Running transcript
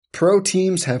Pro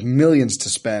teams have millions to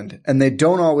spend, and they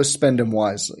don't always spend them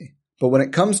wisely. But when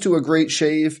it comes to a great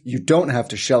shave, you don't have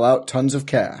to shell out tons of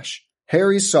cash.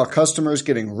 Harry's saw customers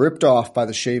getting ripped off by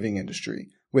the shaving industry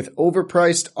with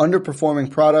overpriced,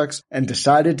 underperforming products and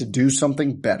decided to do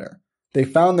something better. They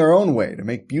found their own way to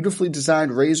make beautifully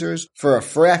designed razors for a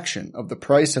fraction of the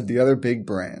price of the other big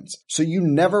brands, so you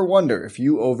never wonder if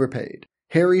you overpaid.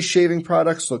 Harry's shaving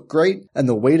products look great, and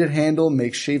the weighted handle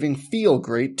makes shaving feel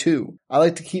great too. I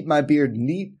like to keep my beard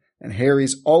neat, and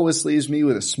Harry's always leaves me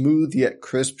with a smooth yet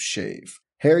crisp shave.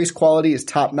 Harry's quality is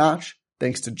top-notch,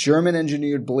 thanks to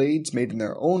German-engineered blades made in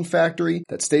their own factory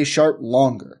that stay sharp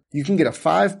longer. You can get a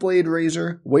 5-blade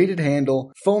razor, weighted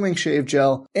handle, foaming shave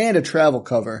gel, and a travel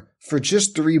cover for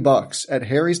just $3 at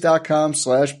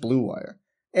harrys.com/bluewire.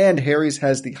 And Harry's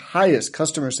has the highest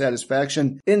customer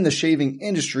satisfaction in the shaving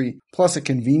industry, plus a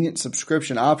convenient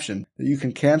subscription option that you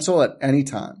can cancel at any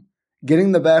time.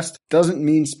 Getting the best doesn't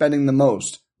mean spending the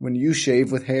most when you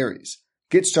shave with Harry's.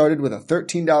 Get started with a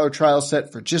 $13 trial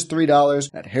set for just $3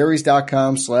 at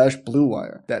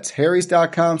harrys.com/bluewire. That's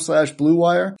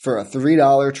harrys.com/bluewire for a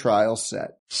 $3 trial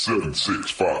set. 7,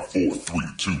 6, 5, 4, 3,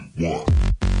 2, 1.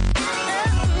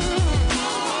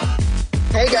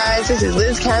 Hey guys, this is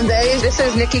Liz Cambage. This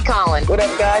is Nikki Collins. What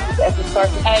up guys, it's Esther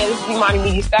Carson. Hey, this is Imani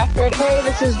Media Stafford. Hey,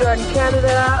 this is Jordan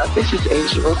Canada. This is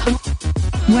Asia Wilson.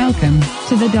 Welcome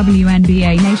to the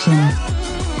WNBA Nation.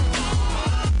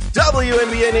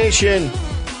 WNBA Nation!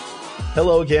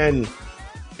 Hello again.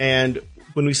 And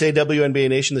when we say WNBA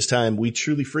Nation this time, we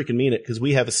truly freaking mean it because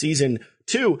we have a season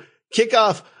 2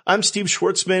 kickoff. I'm Steve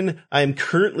Schwartzman. I am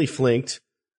currently flanked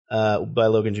by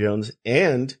Logan Jones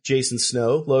and Jason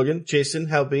Snow. Logan, Jason,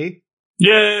 how be?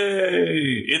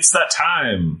 Yay! It's that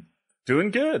time.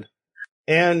 Doing good.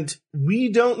 And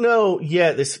we don't know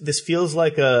yet. This feels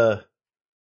like a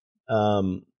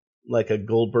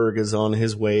Goldberg is on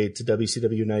his way to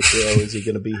WCW Nitro. Is he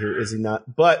going to be here? Is he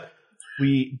not? But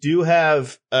we do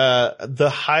have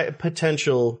the high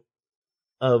potential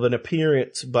of an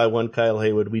appearance by one Kyle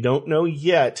Haywood. We don't know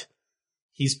yet.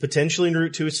 He's potentially en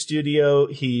route to a studio.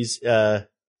 His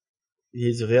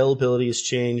availability has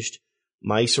changed.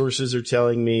 My sources are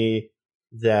telling me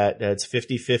that it's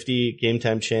 50-50 game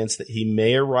time chance that he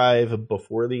may arrive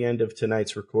before the end of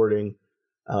tonight's recording.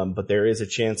 But there is a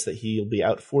chance that he'll be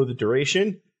out for the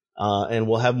duration. And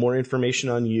we'll have more information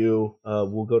on you.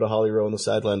 We'll go to Holly Rowe on the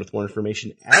sideline with more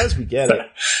information as we get it.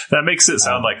 That makes it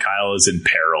sound like Kyle is in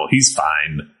peril. He's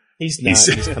fine. He's not.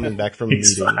 He's coming back from a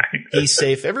meeting. Fine. He's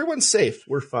safe. Everyone's safe.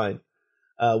 We're fine.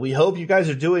 We hope you guys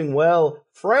are doing well.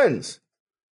 Friends,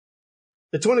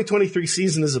 the 2023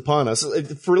 season is upon us.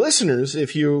 For listeners,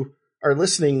 if you are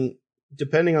listening,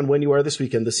 depending on when you are this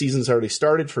weekend, the season's already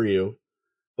started for you.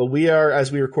 But we are,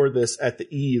 as we record this, at the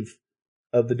eve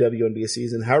of the WNBA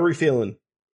season. How are we feeling?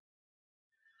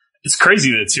 It's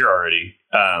crazy that it's here already.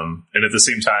 And at the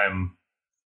same time,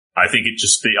 I think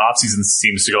the offseason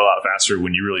seems to go a lot faster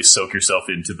when you really soak yourself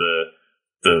into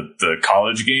the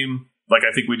college game. Like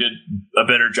I think we did a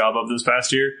better job of this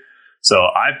past year. So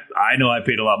I know I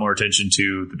paid a lot more attention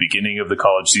to the beginning of the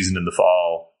college season in the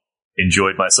fall,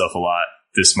 enjoyed myself a lot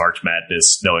this March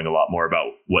Madness, knowing a lot more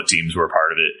about what teams were a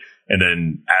part of it. And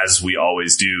then, as we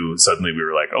always do, suddenly we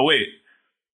were like, oh, wait,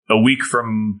 a week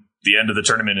from the end of the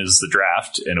tournament is the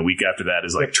draft, and a week after that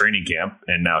is like training camp,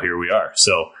 and now here we are.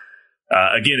 So,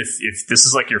 again, if this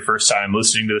is like your first time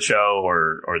listening to the show,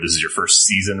 or this is your first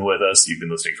season with us, you've been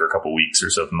listening for a couple weeks or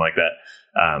something like that,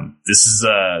 this is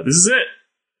it.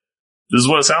 This is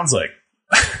what it sounds like.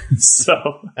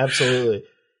 So absolutely.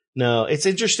 No, it's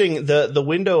interesting. The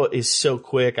window is so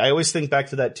quick. I always think back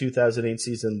to that 2008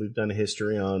 season we've done a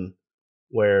history on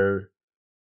where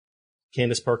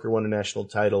Candace Parker won a national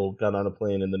title, got on a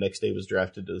plane, and the next day was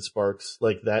drafted to the Sparks.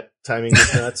 Like that timing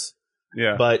was nuts.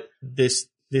 Yeah. But this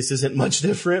isn't much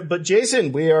different. But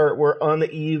Jason, we're on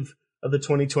the eve of the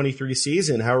 2023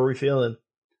 season. How are we feeling?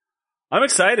 I'm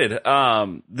excited.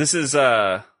 This is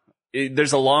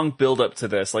there's a long build up to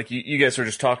this. Like you guys were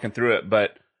just talking through it,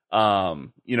 but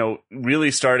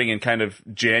really starting in kind of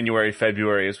January,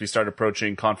 February, as we start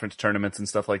approaching conference tournaments and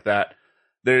stuff like that,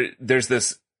 there's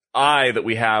this eye that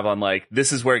we have on like,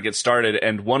 this is where it gets started.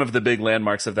 And one of the big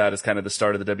landmarks of that is kind of the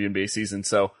start of the WNBA season.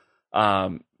 So,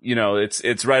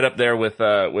 it's right up there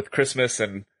with Christmas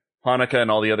and Hanukkah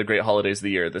and all the other great holidays of the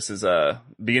year. This is,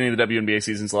 beginning of the WNBA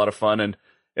season is a lot of fun, and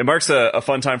it marks a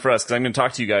fun time for us because I'm going to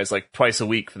talk to you guys like twice a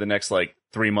week for the next like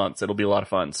 3 months. It'll be a lot of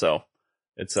fun. So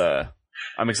it's,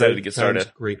 I'm excited to get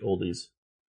started. Great oldies.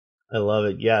 I love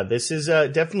it. Yeah, this is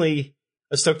definitely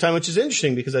a stuck time, which is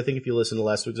interesting because I think if you listen to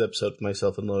last week's episode with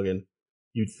myself and Logan,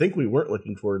 you'd think we weren't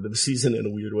looking forward to the season in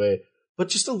a weird way. But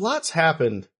just a lot's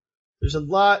happened There's a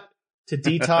lot to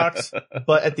detox,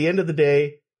 but at the end of the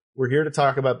day, we're here to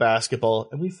talk about basketball,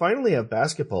 and we finally have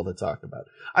basketball to talk about.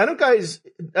 I don't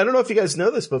know if you guys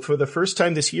know this, but for the first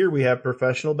time this year, we have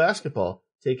professional basketball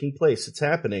taking place. It's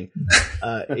happening.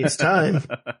 It's time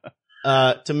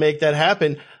to make that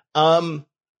happen.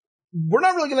 We're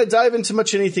not really going to dive into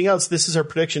much anything else. This is our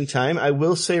prediction time. I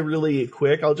will say really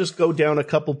quick, I'll just go down a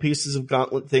couple pieces of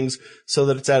gauntlet things so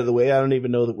that it's out of the way. I don't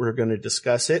even know that we're going to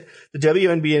discuss it. The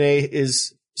WNBA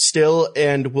is still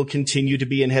and will continue to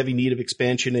be in heavy need of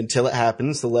expansion until it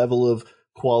happens. The level of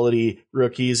quality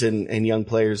rookies and young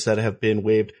players that have been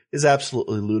waived is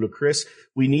absolutely ludicrous.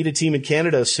 We need a team in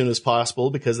Canada as soon as possible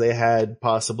because they had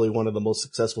possibly one of the most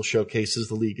successful showcases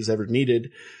the league has ever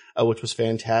needed, which was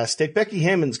fantastic. Becky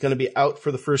Hammond's going to be out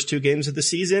for the first 2 games of the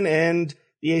season, and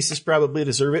the Aces probably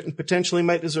deserve it and potentially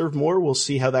might deserve more. We'll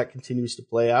see how that continues to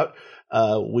play out.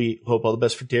 We hope all the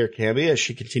best for Derek Hamby as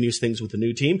she continues things with the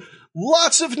new team.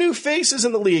 Lots of new faces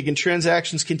in the league and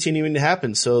transactions continuing to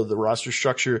happen. So the roster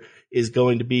structure is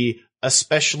going to be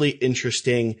especially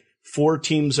interesting. 4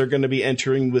 teams are going to be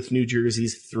entering with new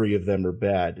jerseys. 3 of them are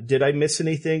bad. Did I miss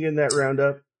anything in that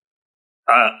roundup?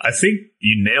 I think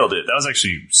you nailed it. That was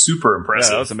actually super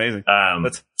impressive. Yeah, that was amazing.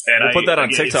 We'll put that on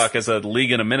TikTok as a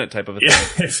league in a minute type of a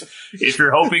thing. If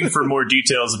you're hoping for more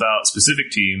details about specific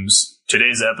teams,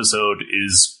 today's episode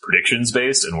is predictions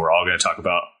based, and we're all going to talk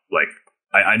about,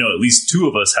 I know at least 2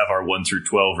 of us have our 1 through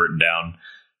 12 written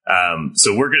down.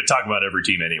 So we're going to talk about every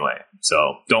team anyway.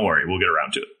 So don't worry, we'll get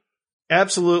around to it.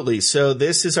 Absolutely. So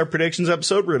this is our predictions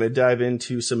episode. We're going to dive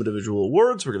into some individual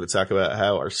awards. We're going to talk about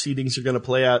how our seedings are going to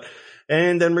play out.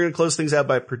 And then we're going to close things out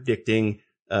by predicting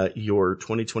your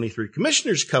 2023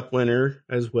 Commissioner's Cup winner,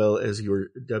 as well as your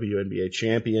WNBA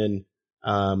champion.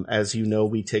 As you know,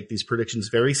 we take these predictions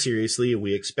very seriously, and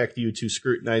we expect you to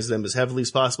scrutinize them as heavily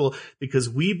as possible because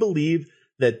we believe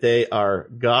that they are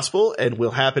gospel and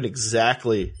will happen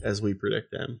exactly as we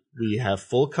predict them. We have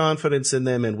full confidence in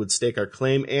them and would stake our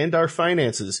claim and our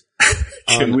finances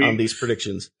on these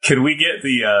predictions. Can we get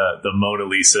the Mona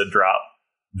Lisa drop?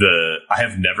 I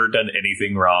have never done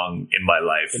anything wrong in my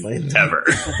life, ever.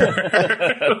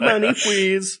 Money,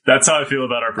 please. That's how I feel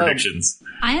about our predictions.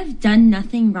 I have done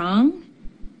nothing wrong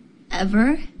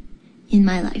ever in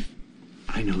my life.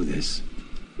 I know this.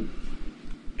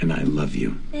 And I love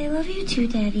you. I love you too,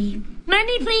 Daddy.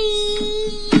 Money,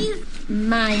 please.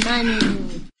 My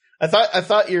money. I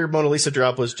thought your Mona Lisa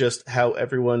drop was just how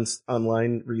everyone's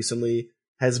online recently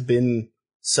has been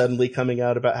suddenly coming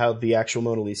out about how the actual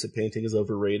Mona Lisa painting is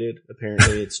overrated.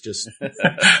 Apparently it's just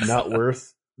not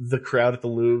worth the crowd at the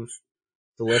Louvre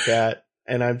to look at.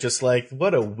 And I'm just like,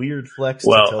 what a weird flex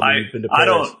to tell me you've been to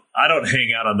Paris. I don't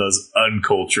hang out on those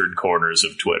uncultured corners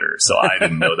of Twitter, so I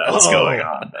didn't know that was going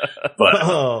on. But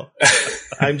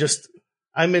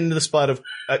I'm in the spot of,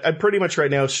 I'm pretty much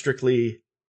right now strictly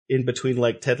in between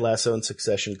like Ted Lasso and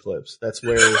Succession clips. That's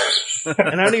where,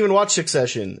 and I don't even watch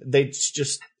Succession. They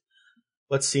just,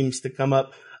 what seems to come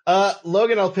up.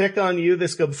 Logan, I'll pick on you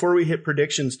before we hit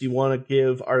predictions. Do you want to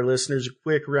give our listeners a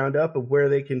quick roundup of where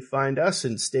they can find us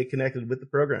and stay connected with the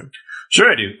program?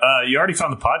 Sure, I do. You already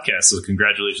found the podcast, so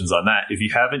congratulations on that. If you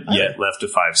haven't yet left a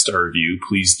 5-star review,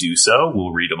 please do so.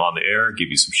 We'll read them on the air, give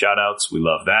you some shout outs. We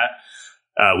love that.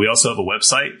 We also have a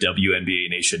website,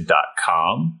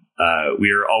 WNBANation.com.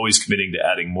 We are always committing to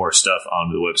adding more stuff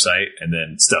onto the website, and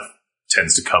then stuff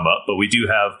tends to come up. But we do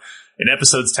have an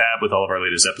episodes tab with all of our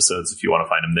latest episodes if you want to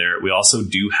find them there. We also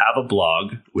do have a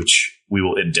blog, which we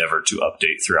will endeavor to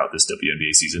update throughout this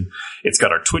WNBA season. It's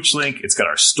got our Twitch link. It's got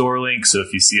our store link. So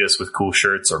if you see us with cool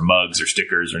shirts or mugs or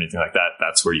stickers or anything like that,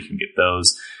 that's where you can get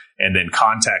those. And then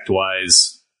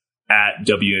contact-wise, at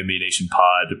WNBA Nation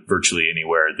Pod, virtually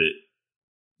anywhere that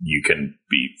you can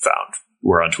be found.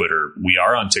 We're on Twitter. We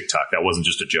are on TikTok. That wasn't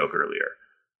just a joke earlier.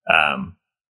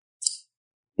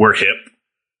 We're hip.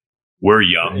 We're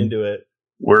young. We're into it.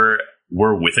 We're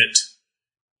with it.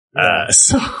 Yeah.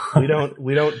 So we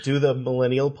don't do the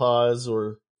millennial pause,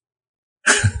 or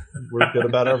we're good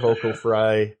about our vocal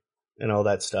fry and all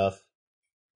that stuff.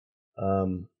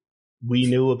 We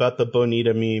knew about the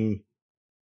Bonita meme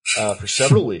for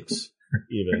several weeks,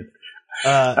 even.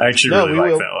 I actually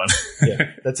really like that one.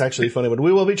 Yeah, that's actually a funny one.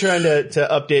 We will be trying to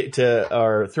update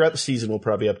throughout the season. We'll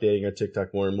probably be updating our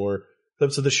TikTok more and more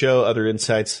clips of the show, other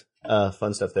insights,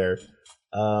 fun stuff there.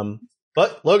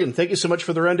 But Logan, thank you so much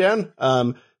for the rundown.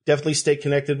 Definitely stay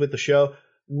connected with the show.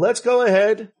 Let's go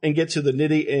ahead and get to the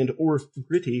nitty and or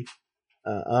gritty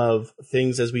of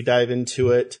things as we dive into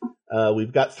it.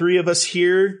 We've got 3 of us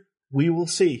here. We will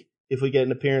see if we get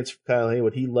an appearance from Kyle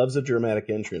Haywood. He loves a dramatic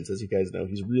entrance, as you guys know.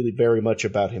 He's really very much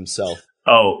about himself.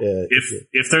 Oh,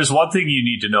 if there's one thing you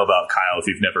need to know about Kyle, if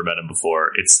you've never met him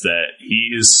before, it's that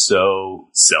he is so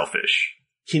selfish.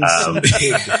 Conceited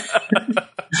to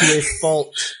a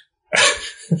fault.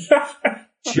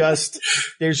 Just,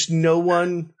 there's no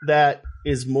one that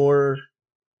is more,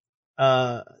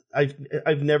 I've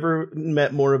never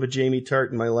met more of a Jamie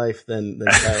Tart in my life than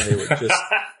Kyle Hayward. Just,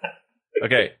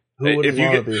 okay. Who wouldn't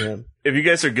want to be him? If you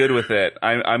guys are good with it,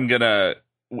 I'm gonna,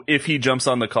 if he jumps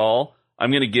on the call, I'm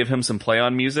going to give him some play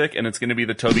on music, and it's going to be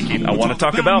the Toby Keith. I want to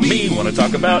talk about me. Want to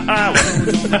talk about That's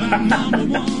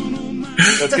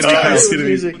going to be Kyle's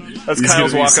music. That's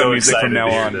Kyle's walk-on music from now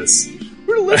on.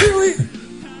 We're literally.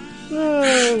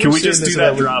 Can we just do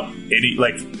that drop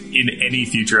in any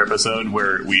future episode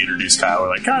where we introduce Kyle? We're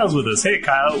like, Kyle's with us. Hey,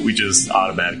 Kyle. We just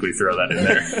automatically throw that in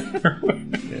there.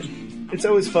 It's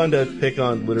always fun to pick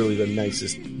on literally the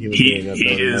nicest human being I've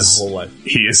known in my whole life.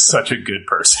 He is such a good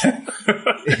person.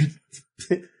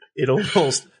 It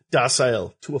almost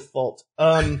docile to a fault.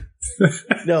 So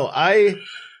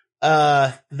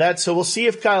we'll see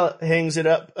if Kyle hangs it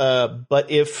up. But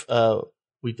if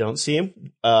we don't see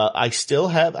him, I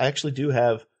actually do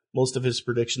have most of his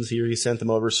predictions here. He sent them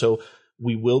over, so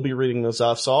we will be reading those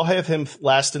off. So I'll have him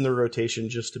last in the rotation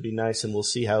just to be nice, and we'll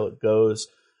see how it goes.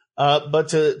 But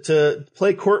to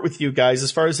play court with you guys,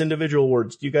 as far as individual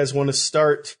awards, do you guys want to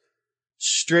start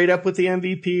straight up with the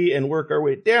MVP and work our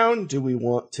way down? Do we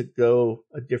want to go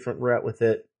a different route with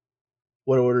it?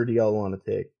 What order do y'all want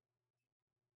to take?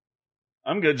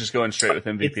 I'm good just going straight with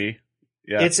MVP.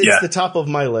 It's the top of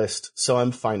my list, so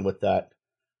I'm fine with that.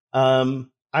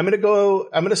 I'm going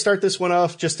to start this one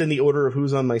off just in the order of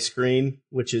who's on my screen,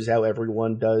 which is how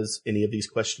everyone does any of these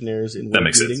questionnaires in that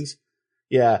makes meetings. Sense.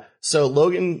 Yeah. So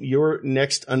Logan, you're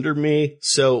next under me.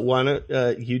 So why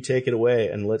don't you take it away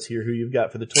and let's hear who you've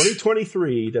got for the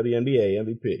 2023 WNBA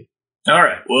MVP. All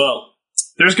right. Well,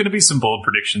 there's going to be some bold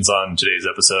predictions on today's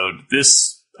episode.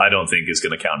 This, I don't think, is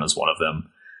going to count as one of them.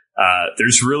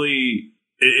 There's really,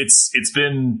 it's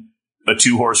been a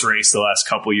 2-horse race the last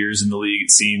couple years in the league,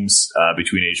 it seems,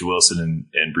 between A'ja Wilson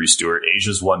and Bree Stewart.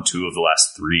 A'ja's won 2 of the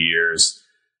last 3 years.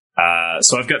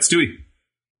 So I've got Stewie.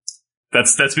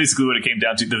 That's basically what it came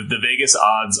down to. The Vegas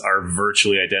odds are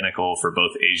virtually identical for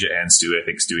both A'ja and Stewie. I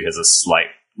think Stewie has a slight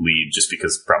lead just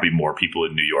because probably more people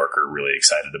in New York are really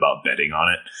excited about betting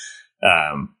on it.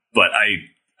 But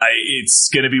it's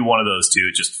going to be one of those two.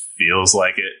 It just feels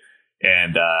like it.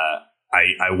 And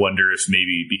I wonder if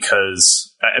maybe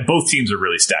because both teams are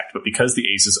really stacked, but because the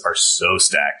Aces are so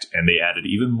stacked and they added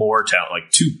even more talent, like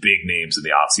 2 big names in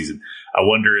the offseason, I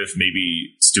wonder if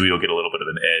maybe Stewie will get a little bit of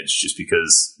an edge just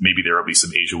because maybe there will be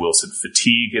some A'ja Wilson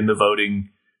fatigue in the voting.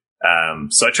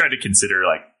 So I tried to consider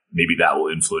like maybe that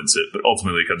will influence it, but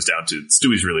ultimately it comes down to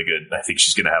Stewie's really good. I think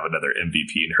she's going to have another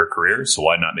MVP in her career, so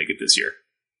why not make it this year?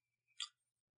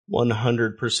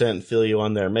 100% feel you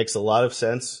on there. Makes a lot of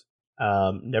sense.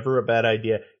 Never a bad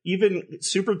idea. Even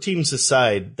super teams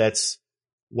aside, that's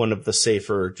one of the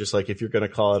safer, just like if you're going to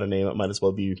call it a name, it might as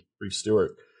well be Bree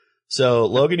Stewart. So,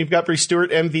 Logan, you've got Bree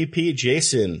Stewart MVP.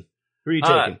 Jason, who are you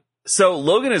taking? So,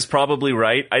 Logan is probably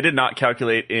right. I did not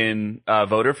calculate in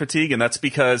voter fatigue, and that's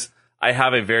because I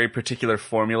have a very particular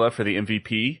formula for the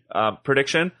MVP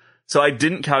prediction. So, I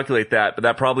didn't calculate that, but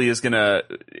that probably is going to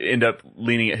end up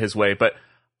leaning it his way. But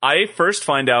I first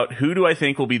find out who do I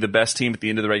think will be the best team at the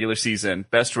end of the regular season,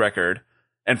 best record.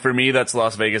 And for me, that's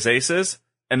Las Vegas Aces.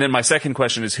 And then my second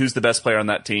question is who's the best player on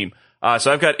that team?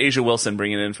 So I've got A'ja Wilson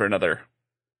bringing in for another.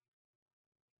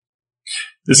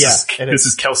 This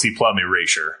is Kelsey Plum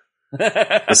erasure.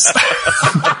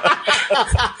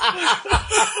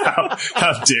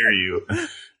 How dare you?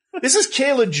 This is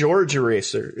Kayla George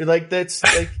eraser. Like that's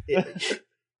like.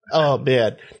 Oh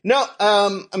man, no.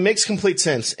 It makes complete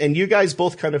sense, and you guys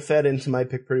both kind of fed into my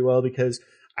pick pretty well because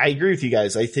I agree with you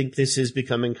guys. I think this is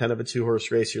becoming kind of a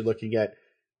 2-horse race. You're looking at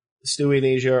Stewie and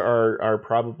A'ja are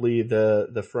probably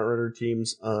the front runner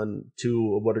teams on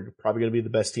 2 of what are probably going to be the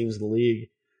best teams in the league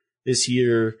this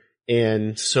year.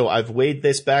 And so I've weighed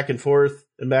this back and forth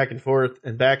and back and forth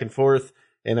and back and forth.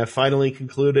 And I finally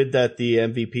concluded that the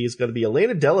MVP is going to be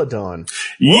Elena Delle Donne.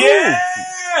 Yeah!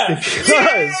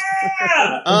 Because,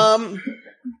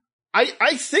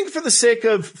 I think for the sake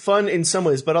of fun in some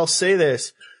ways, but I'll say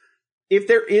this. If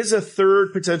there is a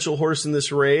third potential horse in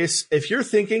this race, if you're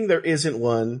thinking there isn't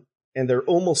one, and there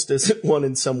almost isn't one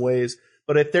in some ways,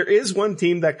 but if there is one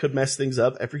team that could mess things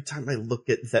up, every time I look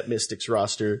at that Mystics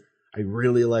roster, I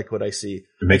really like what I see.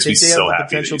 It makes me so happy. They have the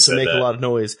potential to make a lot of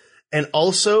noise. And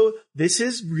also, this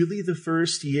is really the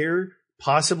first year,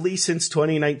 possibly since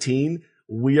 2019,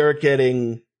 we are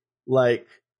getting like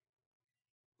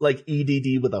like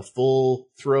EDD with a full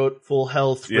throat, full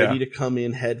health, ready to come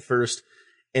in head first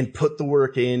and put the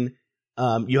work in.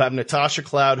 You have Natasha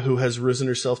Cloud, who has risen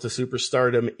herself to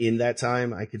superstardom in that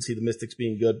time. I could see the Mystics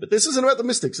being good, but this isn't about the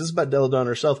Mystics. This is about Deladon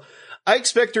herself. I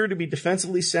expect her to be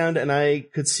defensively sound, and I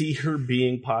could see her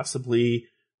being possibly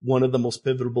one of the most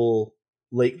pivotal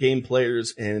late game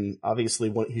players, and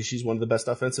obviously she's one of the best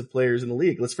offensive players in the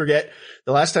league. Let's forget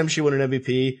the last time she won an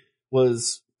MVP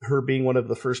was her being one of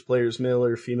the first players, male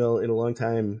or female, in a long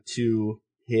time to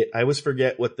hit. I always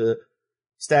forget what the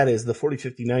stat is, the 40,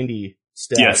 50, 90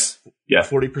 stat. Yes. Yeah.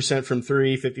 40% from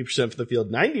 3, 50% from the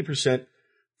field, 90%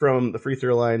 from the free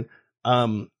throw line.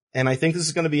 And I think this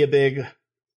is going to be a big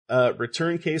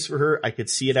return case for her. I could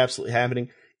see it absolutely happening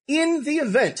in the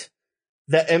event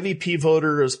that MVP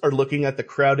voters are looking at the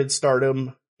crowded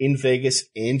stardom in Vegas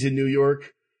and in New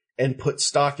York and put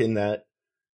stock in that.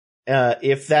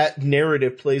 If that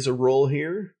narrative plays a role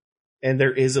here and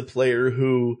there is a player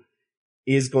who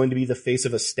is going to be the face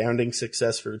of astounding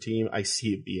success for a team, I see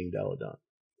it being Deladon.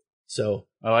 So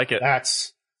I like it.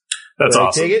 That's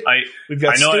awesome.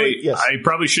 Yes. I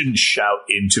probably shouldn't shout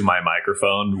into my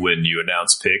microphone when you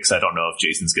announce picks. I don't know if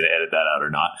Jason's going to edit that out or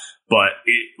not, but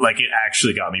it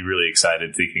actually got me really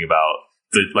excited thinking about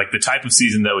the type of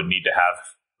season that would need to have,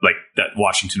 like that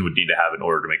Washington would need to have in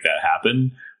order to make that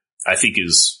happen. I think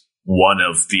is one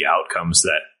of the outcomes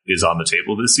that is on the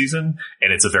table this season,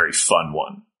 and it's a very fun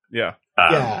one. Yeah.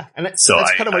 And that's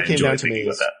kind of what came down to me.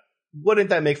 Wouldn't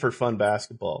that make for fun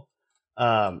basketball?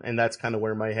 And that's kind of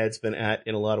where my head's been at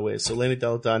in a lot of ways. So Lena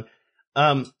Deladon.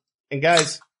 And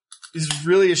guys, it's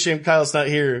really a shame Kyle's not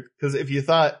here, because if you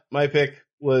thought my pick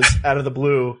was out of the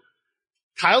blue,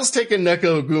 Kyle's taking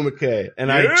Neko Ogwumike,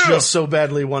 and I just so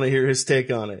badly want to hear his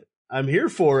take on it. I'm here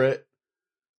for it.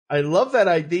 I love that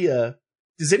idea.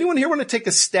 Does anyone here want to take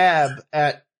a stab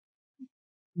at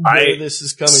where this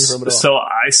is coming from at all? So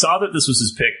I saw that this was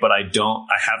his pick, but I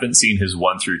haven't seen his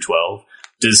 1 through 12.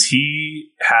 Does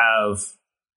he have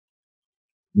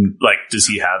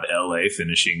LA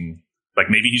finishing? Like,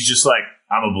 maybe he's just like,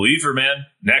 I'm a believer, man.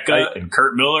 NECA and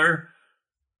Kurt Miller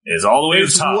is all the way to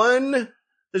the top.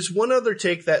 There's one other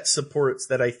take that supports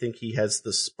that. I think he has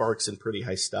the Sparks in pretty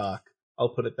high stock. I'll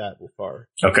put it that far.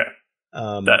 Okay.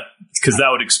 That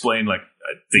would explain, like,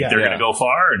 I think they're going to go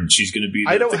far, and she's going to be the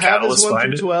catalyst. I don't have his 1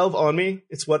 through 12 on me.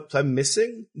 It's what I'm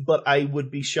missing, but I would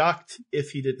be shocked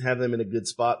if he didn't have them in a good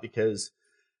spot, because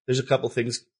there's a couple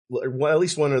things, at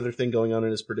least one other thing going on in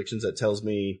his predictions that tells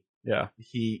me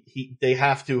they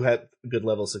have to have a good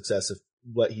level of success if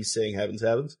what he's saying happens.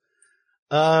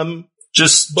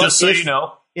 Just so you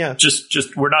know,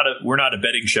 just we're not a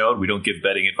betting show. We don't give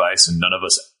betting advice, and none of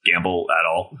us gamble at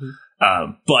all. Mm-hmm.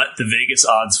 But the Vegas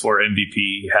odds for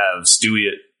MVP have Stewie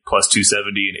at plus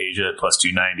 270 and Asia at plus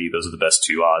 290. Those are the best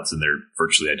two odds, and they're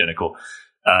virtually identical.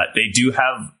 They do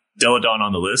have Deladon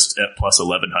on the list at plus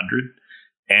 1100,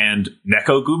 and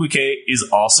Neko Ogwumike is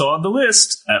also on the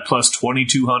list at plus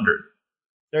 2200.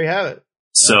 There you have it.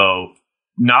 So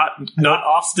not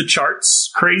off the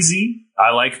charts crazy.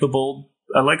 I like bold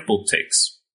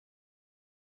takes.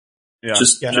 Yeah.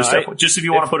 Just if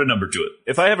you want to put a number to it.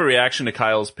 If I have a reaction to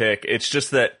Kyle's pick, it's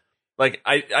just that, like,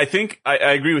 I think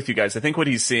I agree with you guys. I think what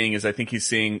he's seeing is, I think he's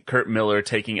seeing Kurt Miller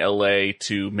taking LA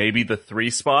to maybe the 3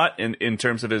 spot in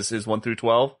terms of his 1 through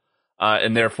 12,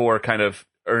 and therefore kind of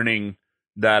earning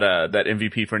that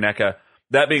MVP for NECA.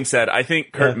 That being said, I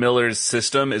think Kurt Miller's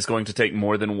system is going to take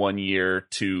more than 1 year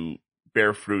to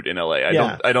bear fruit in LA.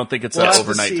 I don't think it's an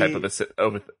overnight type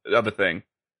of a thing.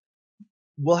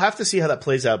 We'll have to see how that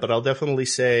plays out, but I'll definitely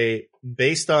say,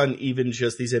 based on even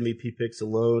just these MVP picks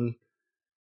alone,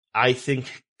 I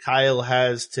think Kyle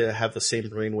has to have the same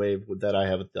brainwave that I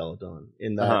have with Deladon,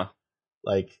 in that,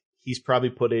 like, he's probably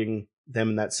putting them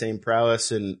in that same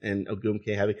prowess and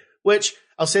Ogwumike having, which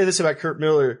I'll say this about Kurt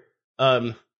Miller.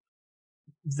 The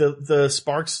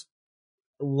Sparks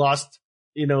lost,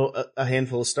 a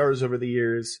handful of stars over the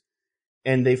years,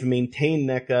 and they've maintained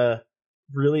NECA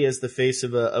really as the face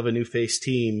of a new face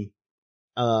team.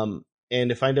 And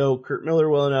if I know Kurt Miller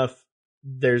well enough,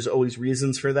 there's always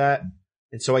reasons for that.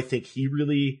 And so I think he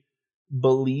really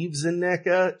believes in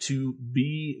NECA to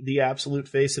be the absolute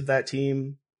face of that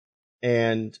team.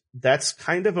 And that's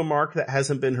kind of a mark that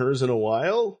hasn't been hers in a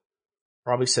while,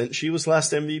 probably since she was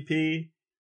last MVP.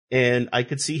 And I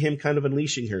could see him kind of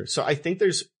unleashing her. So I think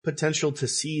there's potential to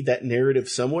see that narrative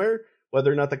somewhere.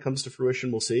 Whether or not that comes to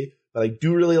fruition, we'll see. But I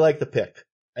do really like the pick.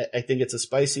 I think it's a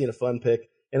spicy and a fun pick.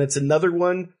 And it's another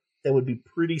one that would be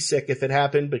pretty sick if it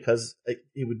happened, because it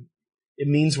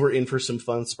means we're in for some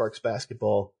fun Sparks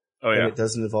basketball. Oh, yeah. And it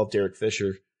doesn't involve Derek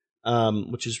Fisher.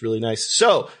 which is really nice.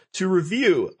 So to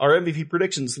review our MVP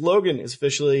predictions, Logan is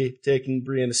officially taking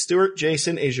Brianna Stewart,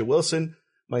 Jason, Asia Wilson,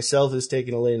 myself is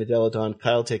taking Elena Deladon,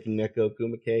 Kyle taking Neko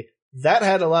Kumake. That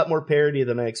had a lot more parity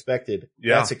than I expected.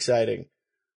 Yeah. That's exciting.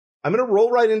 I'm going to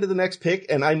roll right into the next pick,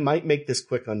 and I might make this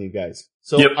quick on you guys.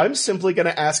 So I'm simply going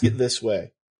to ask it this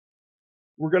way.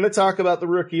 We're going to talk about the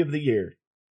Rookie of the Year.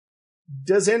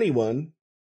 Is anyone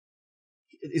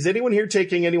here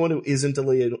taking anyone who isn't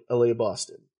Aaliyah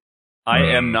Boston?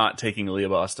 I am not taking Aaliyah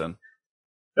Boston.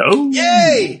 Oh,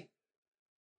 yay!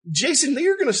 Jason,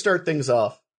 you're going to start things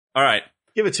off. All right.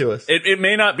 Give it to us. It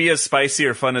may not be as spicy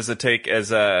or fun as a take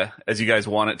as you guys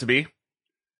want it to be.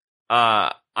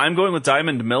 I'm going with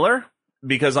Diamond Miller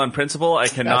because on principle, I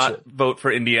cannot vote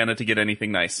for Indiana to get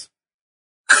anything nice.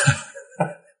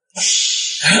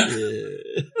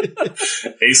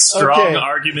 A strong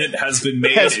argument has been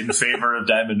made in favor of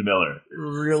Diamond Miller.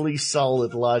 Really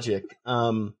solid logic.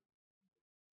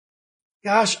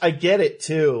 Gosh, I get it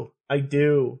too. I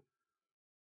do.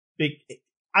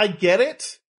 I get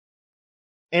it.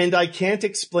 And I can't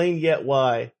explain yet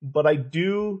why, but I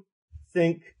do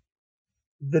think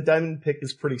the Diamond pick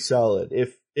is pretty solid.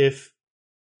 If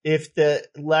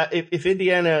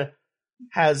Indiana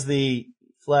has the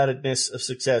flattedness of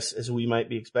success as we might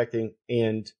be expecting,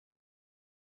 and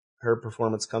her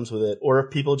performance comes with it, or if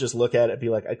people just look at it and be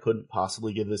like, I couldn't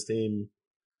possibly give this team.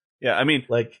 Yeah, I mean,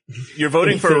 like you're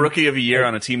voting for a Rookie of the Year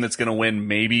on a team that's going to win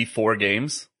maybe 4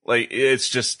 games. Like it's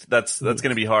just that's going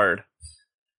to be hard.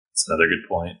 That's another good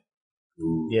point.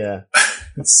 Ooh. Yeah.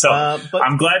 So but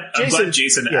I'm glad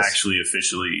Jason yes. actually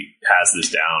officially has this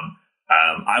down.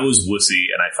 I was wussy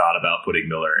and I thought about putting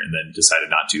Miller and then decided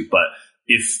not to. But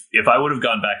if I would have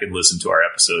gone back and listened to our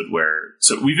episode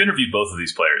so we've interviewed both of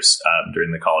these players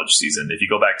during the college season. If you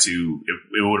go back to,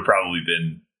 it would have probably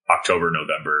been October,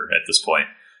 November at this point.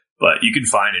 But you can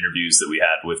find interviews that we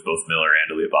had with both Miller and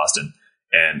Aaliyah Boston.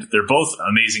 And they're both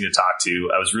amazing to talk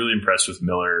to. I was really impressed with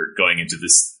Miller going into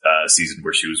this season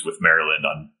where she was with Maryland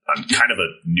on kind of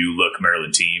a new look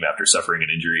Maryland team after suffering an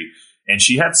injury. And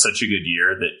she had such a good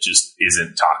year that just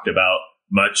isn't talked about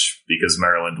much because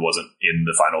Maryland wasn't in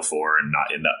the Final Four and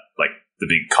not in that, like the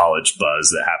big college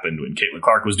buzz that happened when Caitlin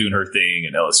Clark was doing her thing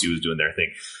and LSU was doing their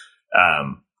thing.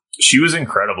 She was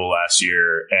incredible last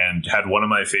year and had one of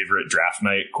my favorite draft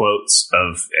night quotes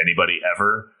of anybody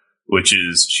ever, which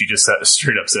is she just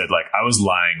straight up said, like, I was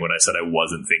lying when I said I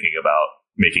wasn't thinking about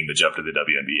making the jump to the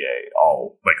WNBA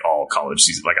all college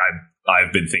season. Like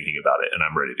I've been thinking about it and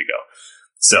I'm ready to go.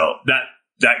 So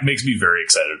that makes me very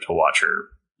excited to watch her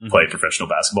play professional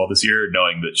basketball this year,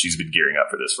 knowing that she's been gearing up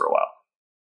for this for a while.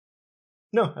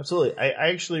 No, absolutely. I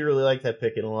actually really like that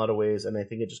pick in a lot of ways. And I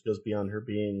think it just goes beyond her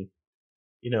being,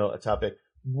 a topic.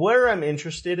 Where I'm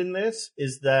interested in this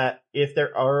is that if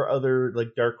there are other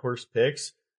like dark horse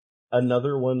picks,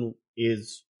 another one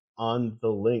is on the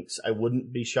links. I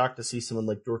wouldn't be shocked to see someone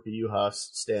like Dorka Juhas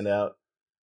stand out.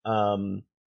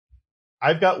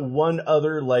 I've got one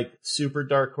other like super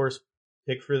dark horse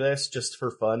pick for this, just for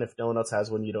fun. If no one else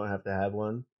has one, you don't have to have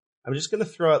one. I'm just going to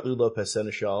throw out Lou Lopez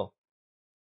Seneschal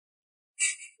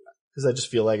because I just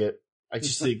feel like it. I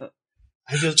just think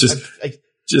I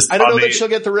don't know that she'll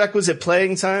get the requisite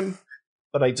playing time,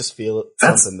 but I just feel it.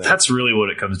 That's really what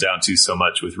it comes down to so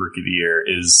much with Rookie of the Year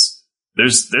is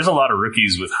there's a lot of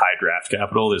rookies with high draft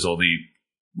capital. There's only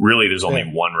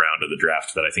one round of the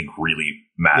draft that I think really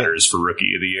matters for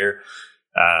Rookie of the Year.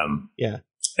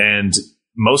 And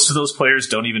most of those players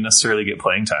don't even necessarily get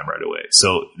playing time right away.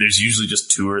 So there's usually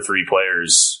just 2 or 3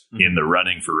 players in the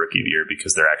running for Rookie of the Year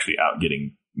because they're actually out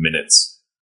getting minutes.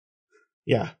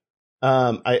 Yeah.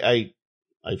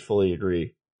 I fully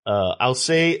agree. I'll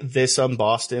say this on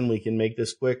Boston. We can make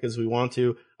this quick as we want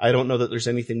to. I don't know that there's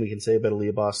anything we can say about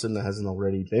Aaliyah Boston that hasn't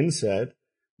already been said.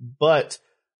 But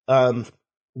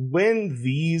when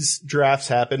these drafts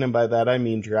happen, and by that I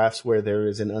mean drafts where there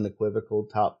is an unequivocal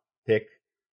top pick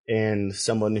and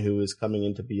someone who is coming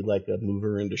in to be like a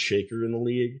mover and a shaker in the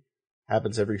league,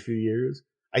 happens every few years.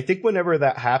 I think whenever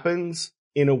that happens,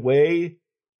 in a way,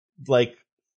 like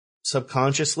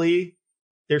subconsciously,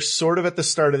 they're sort of at the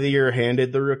start of the year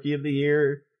handed the Rookie of the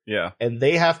Year. Yeah. And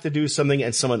they have to do something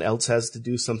and someone else has to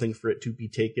do something for it to be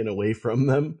taken away from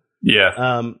them.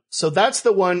 Yeah. So that's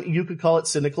the one. You could call it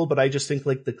cynical, but I just think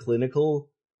like the clinical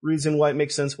reason why it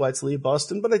makes sense why it's Aaliyah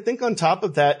Boston. But I think on top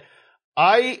of that,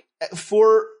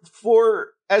 for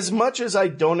as much as I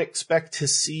don't expect to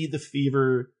see the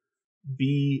Fever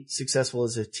be successful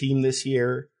as a team this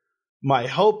year, my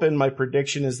hope and my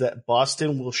prediction is that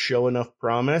Boston will show enough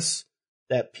promise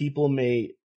that people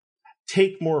may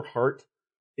take more heart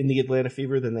in the Atlanta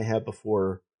Fever than they have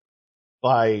before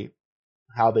by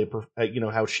how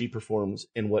how she performs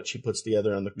and what she puts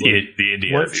together on the court. The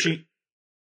Indiana Fever.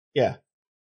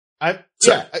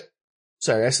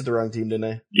 Sorry, I said the wrong team, didn't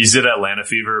I? You said Atlanta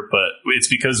Fever, but it's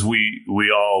because we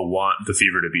all want the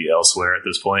Fever to be elsewhere at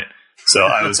this point. So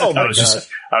I was I was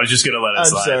just gonna let it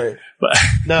slide. Sorry, but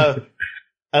no,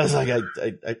 I was like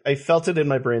I felt it in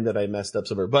my brain that I messed up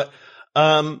somewhere, but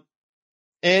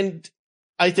and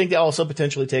I think also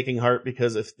potentially taking heart,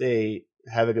 because if they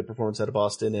have a good performance out of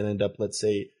Boston and end up, let's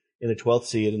say, in a 12th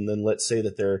seed, and then let's say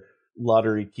that their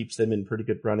lottery keeps them in pretty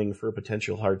good running for a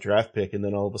potential hard draft pick, and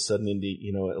then all of a sudden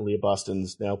Aaliyah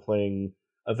Boston's now playing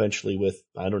eventually with,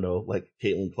 I don't know, like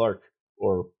Caitlin Clark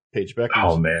or Paige Beckers.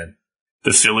 Oh man,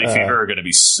 the Philly Fever are going to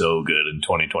be so good in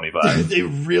 2025.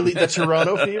 The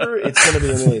Toronto Fever, it's going to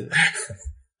be amazing.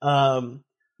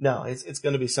 No, it's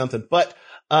going to be something, but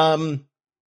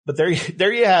there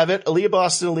you have it.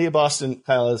 Aaliyah Boston,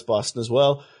 Kyle has Boston as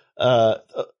well.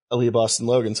 Aaliyah Boston,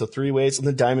 Logan. So 3 ways. And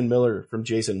then Diamond Miller from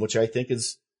Jason, which I think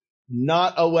is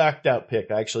not a whacked out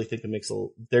pick. I actually think it makes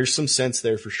there's some sense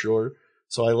there for sure.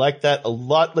 So I like that a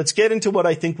lot. Let's get into what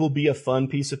I think will be a fun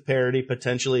piece of parody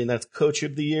potentially, and that's Coach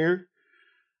of the Year.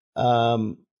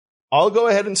 I'll go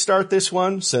ahead and start this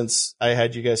one since I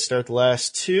had you guys start the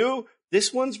last 2.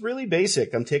 This one's really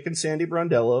basic. I'm taking Sandy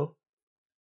Brondello.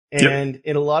 And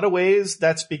in a lot of ways,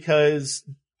 that's because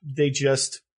they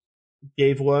just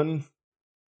gave one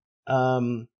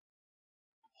to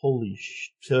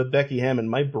Becky Hammond.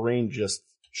 My brain just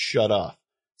shut off.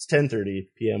 It's 10:30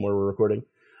 p.m. where we're recording.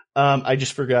 I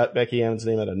just forgot Becky Hammond's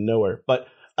name out of nowhere. But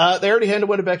they already handed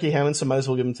one to Becky Hammond, so might as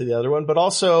well give them to the other one. But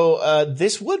also,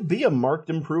 this would be a marked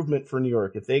improvement for New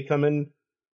York. If they come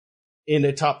in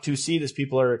a top 2 seed as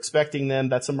people are expecting them,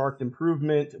 that's a marked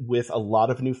improvement with a lot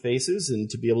of new faces, and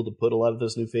to be able to put a lot of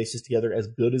those new faces together as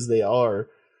good as they are,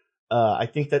 I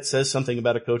think that says something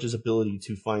about a coach's ability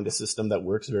to find a system that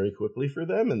works very quickly for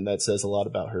them, and that says a lot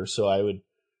about her. So I would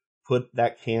put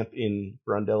that camp in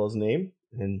Brondello's name,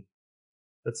 and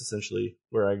that's essentially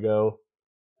where I go.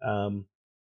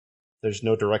 There's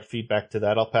no direct feedback to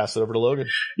that. I'll pass it over to Logan.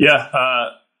 Yeah,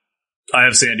 I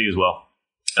have Sandy as well.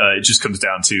 It just comes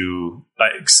down to,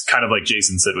 kind of like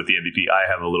Jason said with the MVP, I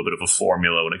have a little bit of a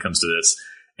formula when it comes to this.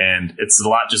 And it's a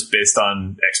lot just based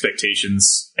on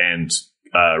expectations and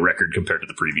record compared to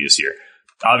the previous year.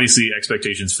 Obviously,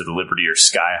 expectations for the Liberty are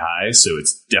sky high, so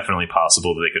it's definitely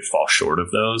possible that they could fall short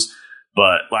of those.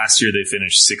 But last year they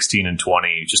finished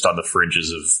 16-20, just on the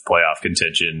fringes of playoff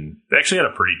contention. They actually had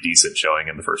a pretty decent showing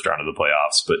in the first round of the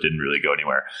playoffs, but didn't really go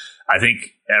anywhere. I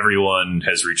think everyone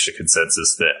has reached a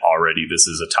consensus that already this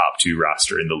is a top 2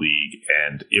 roster in the league.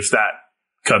 And if that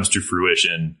comes to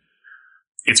fruition,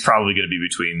 it's probably going to be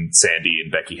between Sandy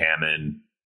and Becky Hammond.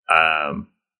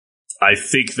 I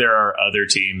think there are other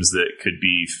teams that could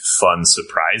be fun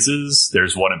surprises.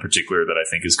 There's one in particular that I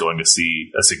think is going to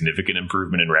see a significant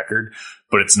improvement in record,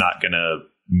 but it's not going to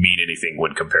mean anything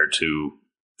when compared to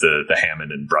the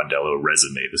Hammond and Brondello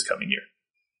resume this coming year.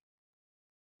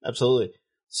 Absolutely.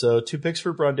 So 2 picks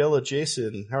for Brondello.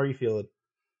 Jason, how are you feeling?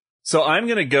 So I'm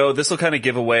going to go, this will kind of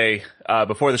give away,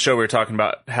 before the show we were talking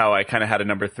about how I kind of had a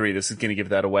number 3. This is going to give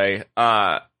that away.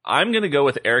 I'm going to go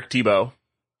with Eric Tebow.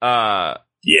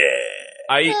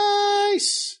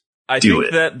 Nice. I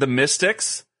think that the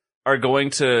Mystics are going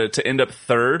to end up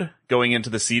 3rd going into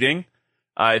the seeding.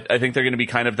 I think they're going to be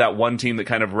kind of that one team that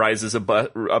kind of rises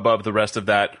above the rest of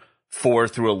that 4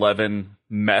 through 11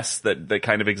 mess that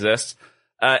kind of exists.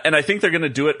 And I think they're going to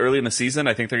do it early in the season.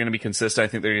 I think they're going to be consistent. I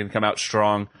think they're going to come out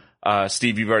strong.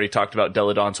 Steve, you've already talked about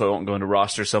Deladon, so I won't go into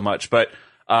roster so much. But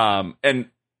and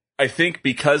I think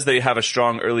because they have a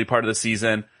strong early part of the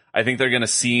season, I think they're going to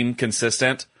seem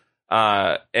consistent.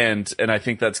 And I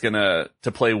think that's going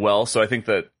to play well. So I think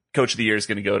that Coach of the Year is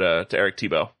going to go to Eric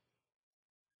Tebow.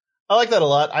 I like that a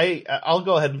lot. I'll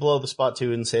go ahead and blow the spot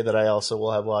too and say that I also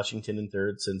will have Washington in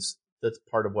 3rd, since that's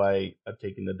part of why I've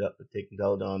taken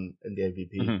Deladon and the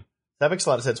MVP. Mm-hmm. That makes a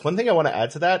lot of sense. One thing I want to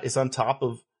add to that is, on top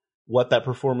of what that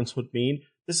performance would mean,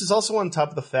 this is also on top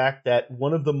of the fact that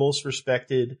one of the most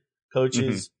respected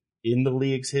coaches in the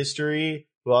league's history,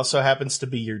 who also happens to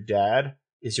be your dad,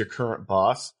 is your current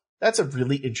boss. That's a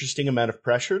really interesting amount of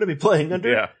pressure to be playing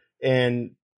under. Yeah.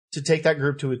 And to take that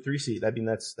group to a 3 seed, I mean,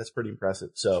 that's pretty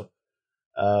impressive. So,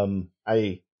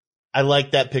 I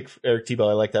like that pick for Eric Tebow.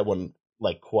 I like that one,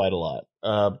 quite a lot.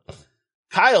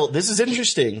 Kyle, this is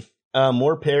interesting.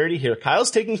 More parody here.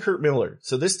 Kyle's taking Kurt Miller.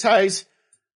 So this ties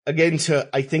again to,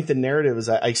 I think the narrative is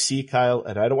I see Kyle,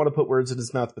 and I don't want to put words in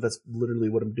his mouth, but that's literally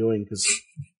what I'm doing because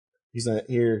he's not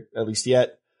here at least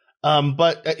yet.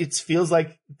 But it feels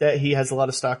like that he has a lot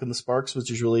of stock in the Sparks, which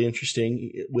is really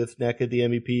interesting with NECA, the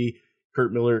MVP.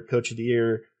 Kurt Miller Coach of the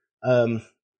Year.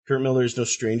 Kurt Miller is no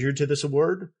stranger to this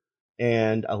award,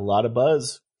 and a lot of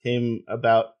buzz came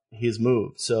about his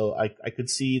move. So I could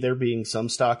see there being some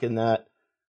stock in that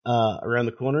around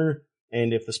the corner.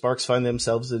 And if the Sparks find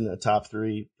themselves in a top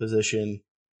 3 position,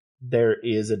 there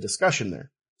is a discussion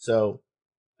there. So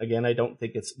again, I don't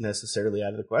think it's necessarily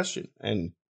out of the question.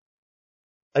 And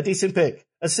a decent pick,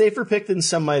 a safer pick than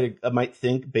some might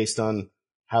think based on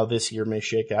how this year may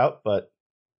shake out. But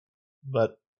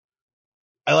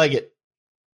I like it.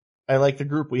 I like the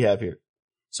group we have here.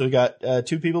 So we got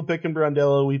 2 people picking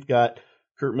Brondello. We've got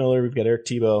Kurt Miller. We've got Eric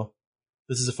Thibault.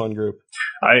 This is a fun group.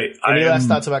 Any last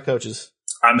thoughts about coaches?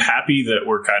 I'm happy that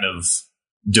we're kind of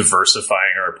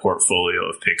diversifying our portfolio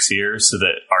of picks here so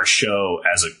that our show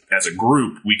as a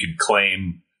group, we can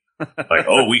claim like,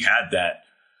 oh, we had that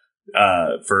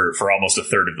for almost a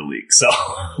third of the league. So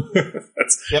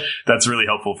that's really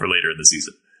helpful for later in the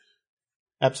season.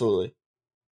 Absolutely.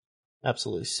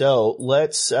 So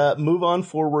let's move on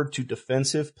forward to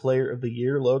Defensive Player of the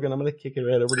Year. Logan, I'm going to kick it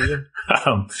right over to you.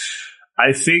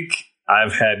 I think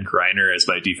I've had Griner as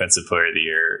my Defensive Player of the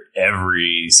Year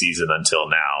every season until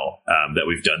now that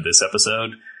we've done this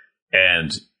episode.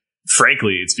 And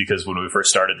frankly, it's because when we first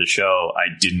started the show,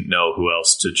 I didn't know who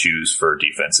else to choose for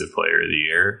Defensive Player of the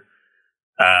Year.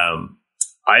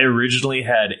 I originally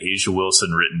had Asia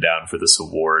Wilson written down for this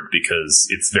award because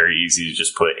it's very easy to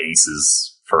just put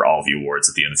aces for all the awards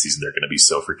at the end of the season. They're going to be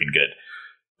so freaking good.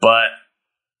 But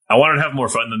I wanted to have more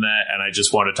fun than that, and I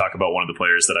just want to talk about one of the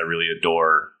players that I really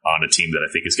adore on a team that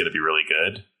I think is going to be really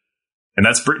good, and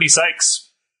that's Brittany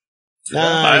Sykes.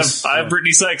 Nice. I have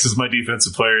Brittany Sykes as my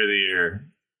Defensive Player of the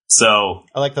Year, so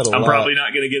I like that a lot. I'm probably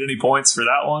not going to get any points for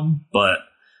that one, but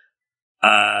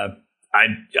I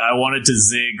wanted to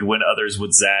zig when others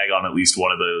would zag on at least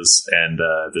one of those, and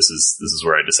this is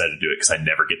where I decided to do it because I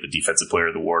never get the Defensive Player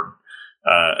of the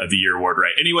Year award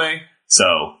right anyway.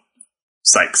 So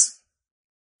Sykes.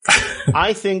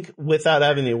 I think without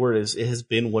having the award, it has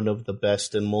been one of the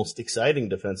best and most exciting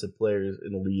defensive players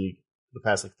in the league the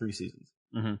past 3 seasons.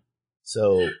 Mm-hmm.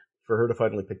 So for her to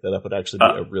finally pick that up would actually be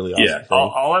a really awesome thing.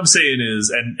 All I'm saying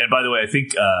is, and by the way, I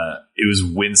think it was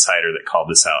Winsider that called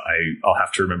this out. I'll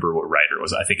have to remember what writer it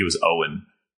was. I think it was Owen.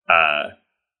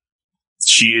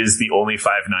 She is the only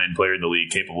 5'9" player in the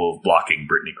league capable of blocking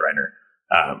Brittany Griner.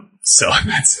 So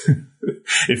that's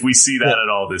if we see that at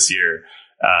all this year.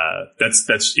 That's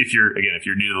if you're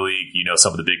new to the league, you know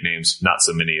some of the big names, not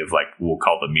so many of we'll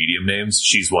call them medium names.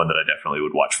 She's one that I definitely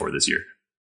would watch for this year.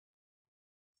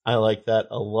 I like that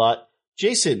a lot.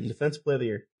 Jason, Defensive Player of the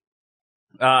Year.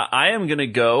 I am going to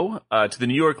go to the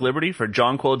New York Liberty for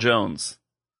Jonquel Jones.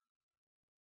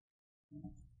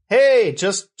 Hey,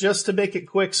 just to make it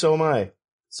quick, so am I.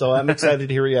 So I'm excited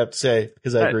to hear what you have to say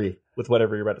because I agree with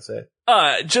whatever you're about to say.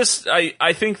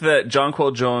 I think that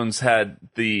Jonquel Jones, had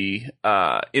the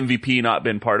MVP not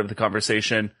been part of the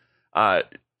conversation,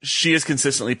 she has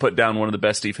consistently put down one of the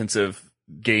best defensive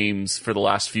games for the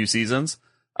last few seasons.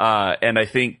 And I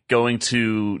think going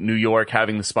to New York,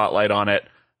 having the spotlight on it,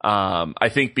 I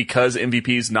think because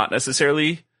MVP is not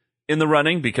necessarily in the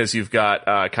running, because you've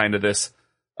got kind of this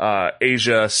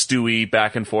Asia Stewie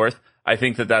back and forth, I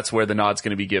think that that's where the nod's going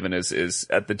to be given is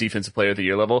at the Defensive Player of the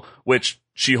Year level, which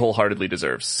she wholeheartedly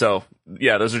deserves. So,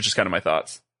 yeah, those are just kind of my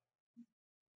thoughts.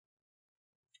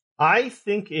 I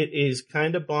think it is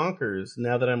kind of bonkers,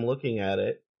 now that I'm looking at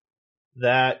it,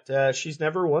 that she's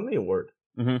never won the award.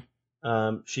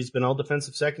 Mm-hmm. She's been all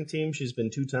defensive second team. She's been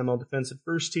 2-time all defensive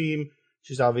first team.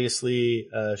 She's obviously,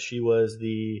 she was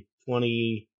the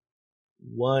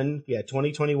 2021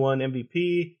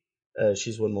 MVP.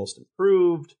 She's won most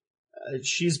improved.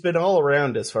 She's been all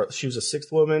around as far. She was a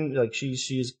sixth woman.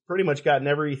 She's pretty much gotten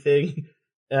everything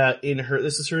in her.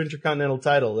 This is her Intercontinental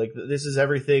title. This is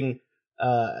everything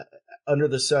under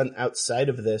the sun outside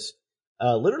of this.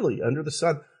 Literally under the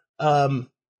sun.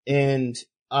 And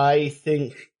I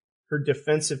think her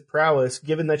defensive prowess,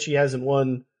 given that she hasn't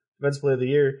won Defensive Player of the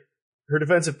Year, her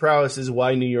defensive prowess is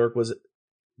why New York was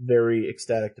very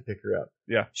ecstatic to pick her up.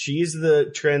 Yeah, she's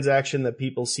the transaction that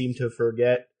people seem to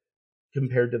forget.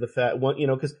 Compared to the fact,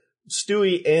 because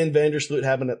Stewie and Vandersloot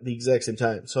happened at the exact same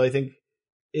time. So I think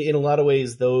in a lot of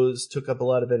ways, those took up a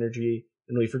lot of energy.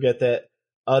 And we forget that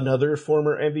another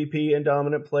former MVP and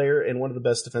dominant player and one of the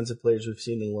best defensive players we've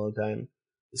seen in a long time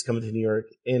is coming to New York.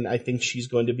 And I think she's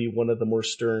going to be one of the more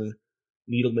stern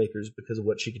needle makers because of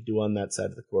what she could do on that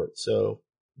side of the court. So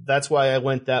that's why I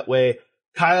went that way.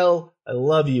 Kyle, I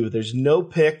love you. There's no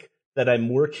pick that I'm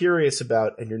more curious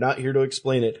about, and you're not here to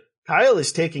explain it. Kyle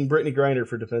is taking Brittany Griner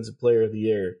for Defensive Player of the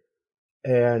Year.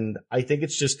 And I think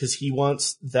it's just because he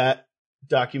wants that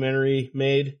documentary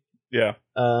made Yeah.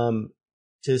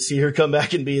 To see her come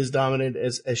back and be as dominant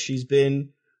as she's been.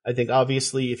 I think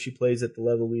obviously if she plays at the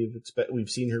level we've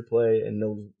seen her play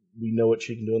and we know what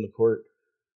she can do on the court,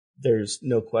 there's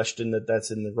no question that that's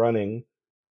in the running.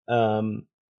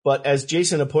 But as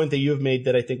Jason, a point that you have made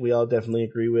that I think we all definitely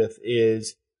agree with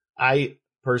is I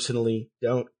personally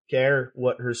don't care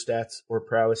what her stats or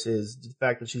prowess is. The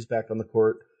fact that she's back on the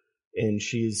court and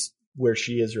she's where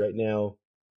she is right now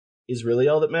is really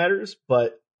all that matters.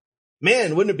 But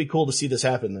man, wouldn't it be cool to see this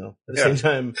happen though? At the same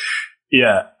time.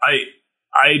 Yeah.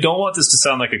 I don't want this to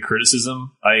sound like a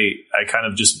criticism. I kind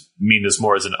of just mean this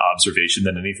more as an observation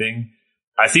than anything.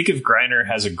 I think if Griner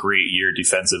has a great year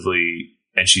defensively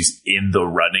and she's in the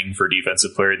running for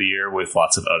Defensive Player of the Year with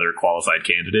lots of other qualified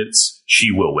candidates,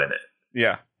 she will win it.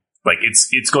 Yeah. Like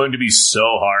it's going to be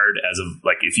so hard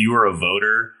if you were a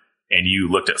voter and you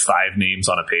looked at 5 names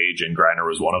on a page and Griner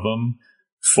was one of them,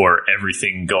 for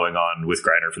everything going on with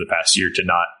Griner for the past year to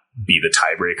not be the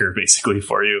tiebreaker basically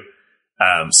for you.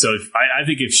 So I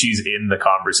think if she's in the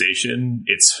conversation,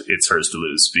 it's hers to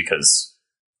lose, because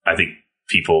I think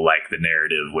people like the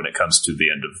narrative when it comes to the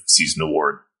end of season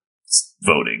award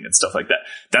voting and stuff like that.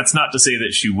 That's not to say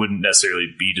that she wouldn't necessarily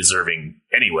be deserving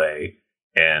anyway,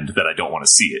 and that I don't want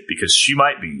to see it, because she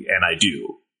might be, and I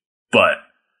do. But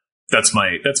that's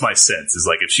my sense, is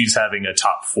like if she's having a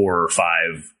top 4 or 5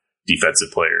 defensive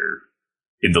player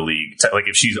in the league, like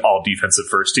if she's all defensive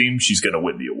first team, she's going to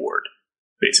win the award,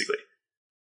 basically.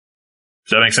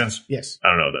 Does that make sense? Yes. I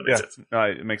don't know if that makes sense.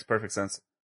 It makes perfect sense.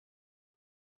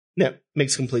 Yeah,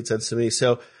 makes complete sense to me.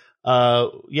 So,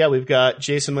 we've got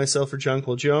Jason, myself, or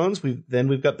Jonquil Jones. We've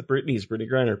got the Brittnys, Brittney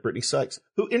Griner, Brittany Sykes,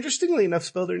 who interestingly enough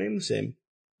spell their name the same,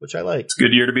 which I like. It's a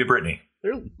good year to be a Brittany.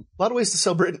 There are a lot of ways to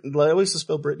spell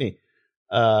Brittany.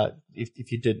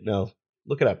 If you didn't know,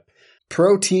 look it up.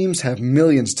 Pro teams have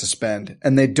millions to spend,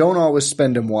 and they don't always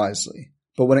spend them wisely.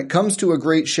 But when it comes to a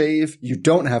great shave, you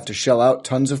don't have to shell out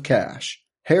tons of cash.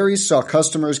 Harry's saw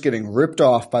customers getting ripped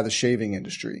off by the shaving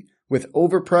industry with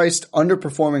overpriced,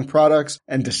 underperforming products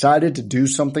and decided to do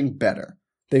something better.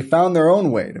 They found their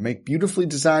own way to make beautifully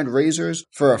designed razors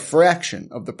for a fraction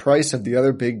of the price of the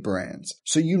other big brands,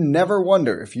 so you never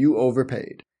wonder if you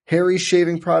overpaid. Harry's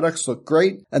shaving products look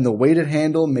great, and the weighted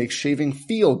handle makes shaving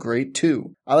feel great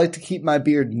too. I like to keep my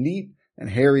beard neat, and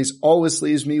Harry's always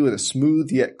leaves me with a smooth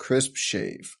yet crisp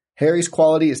shave. Harry's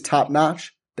quality is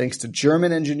top-notch, thanks to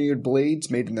German-engineered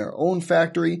blades made in their own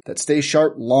factory that stay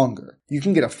sharp longer. You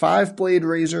can get a 5-blade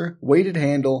razor, weighted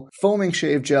handle, foaming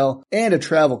shave gel, and a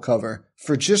travel cover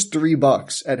for just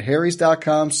 $3 at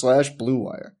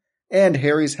harrys.com/bluewire. And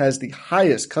Harry's has the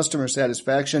highest customer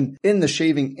satisfaction in the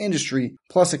shaving industry,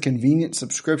 plus a convenient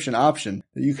subscription option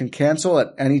that you can cancel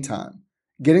at any time.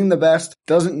 Getting the best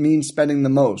doesn't mean spending the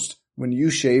most when you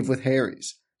shave with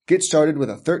Harry's. Get started with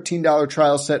a $13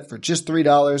 trial set for just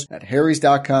 $3 at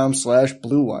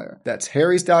harrys.com/bluewire. That's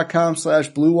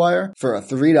harrys.com/bluewire for a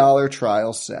 $3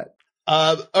 trial set.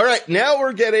 All right, now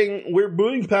we're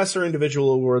moving past our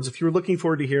individual awards. If you're looking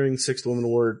forward to hearing Sixth Woman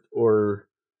Award, or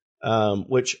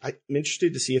which I'm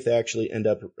interested to see if they actually end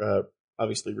up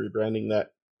obviously rebranding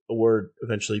that award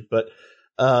eventually, but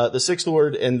the Sixth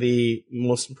Award and the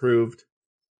Most Improved.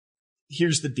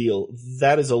 Here's the deal.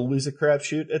 That is always a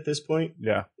crapshoot at this point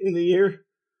in the year.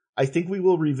 I think we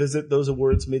will revisit those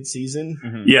awards mid-season.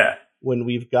 Mm-hmm. Yeah. When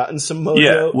we've gotten some mojo.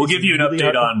 Yeah, we'll give you an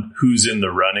update on who's in the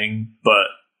running, but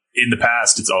in the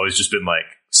past, it's always just been like,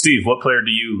 Steve, what player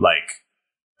do you like?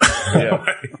 Yeah.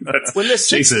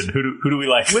 Jason, who do we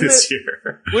like this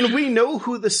year? When we know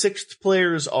who the 6th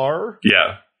players are,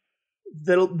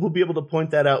 we'll be able to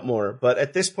point that out more. But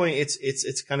at this point,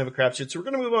 it's kind of a crapshoot. So we're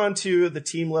going to move on to the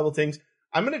team level things.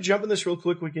 I'm going to jump in this real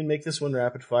quick. We can make this one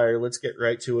rapid fire. Let's get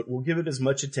right to it. We'll give it as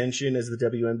much attention as the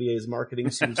WNBA's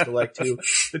marketing seems to like to.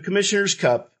 The Commissioner's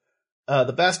Cup,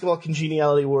 the Basketball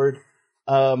Congeniality Award.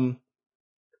 Logan,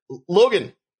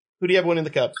 who do you have winning the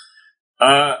cup?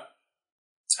 I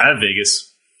have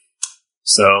Vegas.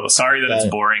 So sorry that it's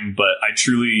boring, but I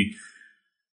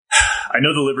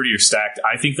know the Liberty are stacked.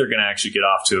 I think they're going to actually get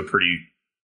off to a pretty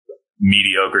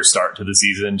mediocre start to the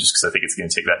season, just because I think it's going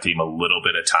to take that team a little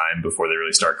bit of time before they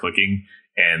really start clicking.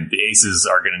 And the Aces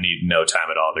are going to need no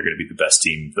time at all. They're going to be the best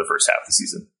team the first half of the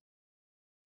season.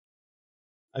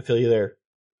 I feel you there.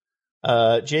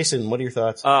 Jason, what are your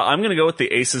thoughts? I'm going to go with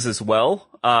the Aces as well.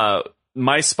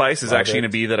 My spice is actually going to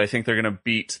be that I think they're going to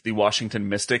beat the Washington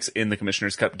Mystics in the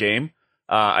Commissioner's Cup game.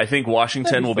 I think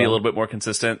Washington will be a little bit more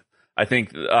consistent. I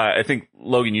think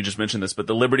Logan, you just mentioned this, but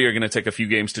the Liberty are going to take a few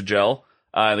games to gel.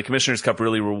 The Commissioner's Cup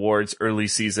really rewards early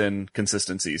season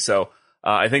consistency. So,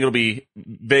 I think it'll be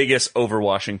Vegas over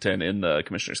Washington in the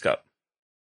Commissioner's Cup.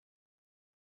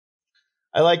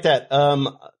 I like that.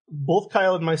 Both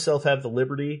Kyle and myself have the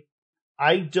Liberty.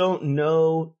 I don't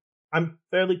know. I'm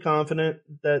fairly confident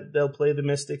that they'll play the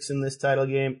Mystics in this title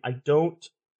game. I don't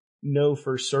know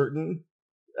for certain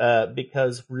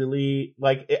because really,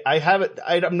 like,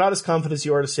 I'm not as confident as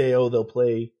you are to say, oh, they'll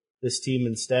play this team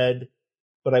instead.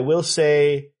 But I will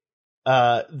say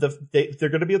they're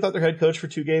going to be without their head coach for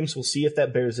 2 games. We'll see if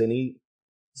that bears any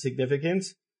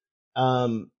significance.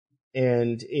 And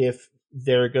if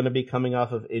they're going to be coming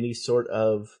off of any sort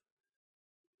of,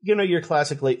 your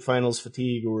classic late finals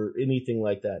fatigue or anything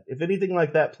like that. If anything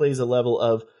like that plays a level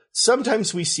of,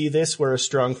 sometimes we see this where a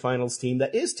strong finals team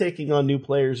that is taking on new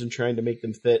players and trying to make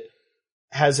them fit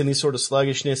has any sort of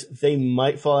sluggishness, they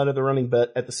might fall out of the running,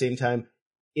 but at the same time,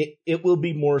 it will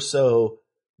be more so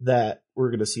that we're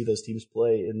going to see those teams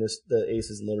play in this, the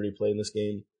Aces and Liberty play in this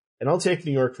game. And I'll take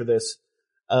New York for this,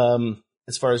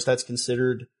 as far as that's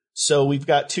considered. So we've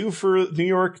got 2 for New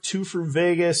York, 2 for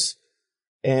Vegas,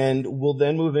 and we'll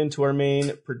then move into our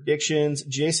main predictions.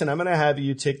 Jason, I'm going to have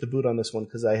you take the boot on this one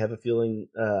because I have a feeling,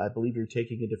 I believe you're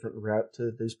taking a different route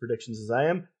to these predictions as I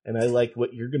am, and I like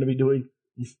what you're going to be doing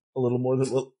a little more than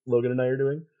what Logan and I are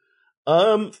doing.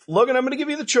 Logan, I'm going to give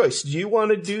you the choice. Do you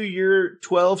want to do your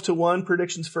 12-1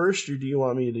 predictions first, or do you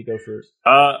want me to go first?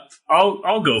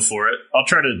 I'll go for it. I'll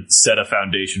try to set a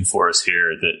foundation for us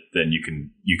here that then you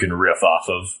can riff off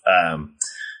of.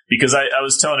 Because I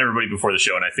was telling everybody before the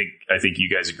show, and I think you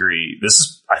guys agree.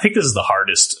 I think this is the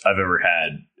hardest I've ever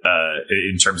had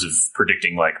in terms of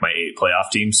predicting like my 8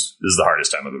 playoff teams. This is the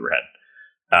hardest time I've ever had.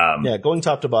 Going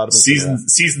top to bottom.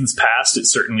 Seasons past, it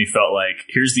certainly felt like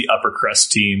here's the upper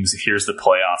crust teams, here's the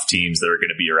playoff teams that are going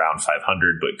to be around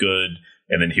 500 but good,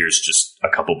 and then here's just a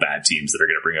couple bad teams that are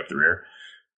going to bring up the rear.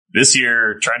 This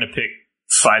year, trying to pick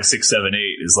 5, 6, 7, 8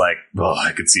 is like, well,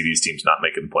 I could see these teams not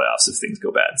making the playoffs if things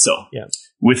go bad. So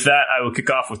with that, I will kick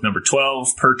off with number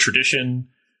 12 per tradition,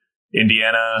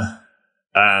 Indiana.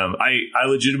 I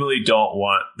legitimately don't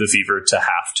want the Fever to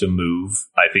have to move.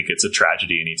 I think it's a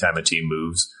tragedy anytime a team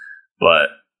moves, but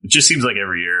it just seems like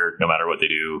every year, no matter what they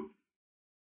do,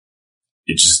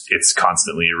 it's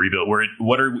constantly a rebuild.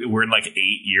 We're in like 8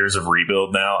 years of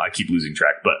rebuild now. I keep losing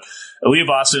track, but Aaliyah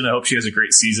Boston, I hope she has a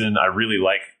great season. I really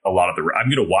like a lot of I'm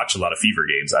going to watch a lot of Fever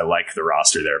games. I like the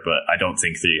roster there, but I don't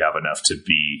think they have enough to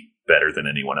be better than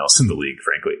anyone else in the league,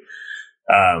 frankly.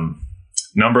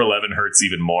 Number 11 hurts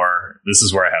even more. This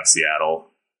is where I have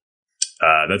Seattle.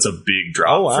 That's a big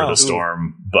drop for the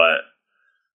Storm, but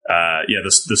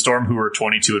the Storm, who were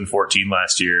 22-14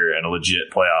 last year and a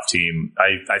legit playoff team,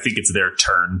 I think it's their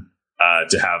turn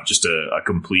to have just a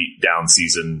complete down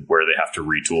season where they have to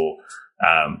retool.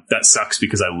 That sucks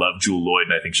because I love Jewel Lloyd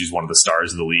and I think she's one of the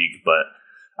stars of the league, but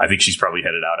I think she's probably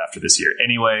headed out after this year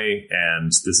anyway, and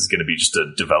this is going to be just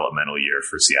a developmental year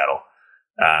for Seattle.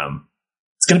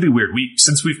 It's going to be weird.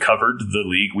 Since we've covered the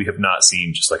league, we have not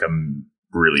seen just like a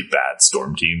really bad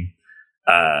Storm team.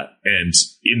 And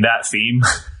in that theme,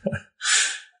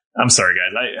 I'm sorry,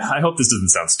 guys. I hope this doesn't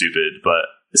sound stupid, but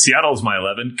Seattle is my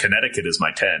 11. Connecticut is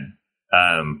my 10.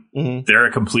 They're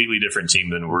a completely different team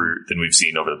than we've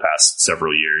seen over the past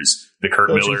several years. The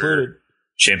Kurt Miller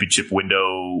championship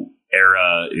window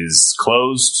era is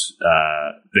closed.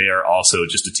 They are also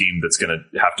just a team that's going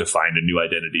to have to find a new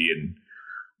identity, and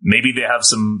maybe they have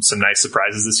some nice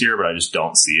surprises this year, but I just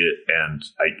don't see it. And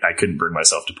I couldn't bring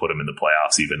myself to put them in the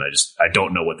playoffs even. I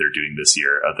don't know what they're doing this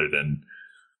year other than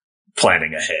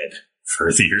planning ahead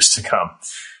for the years to come.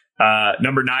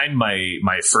 Number 9,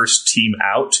 my first team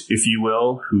out, if you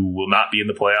will, who will not be in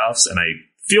the playoffs. And I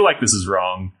feel like this is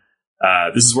wrong.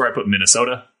 This is where I put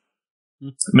Minnesota.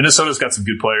 Minnesota's got some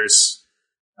good players.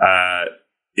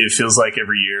 It feels like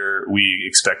every year we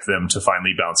expect them to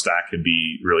finally bounce back and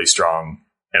be really strong.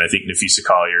 And I think Nafisa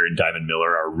Collier and Diamond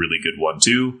Miller are a really good one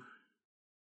too.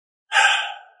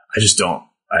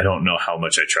 I don't know how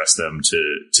much I trust them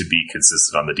to be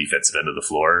consistent on the defensive end of the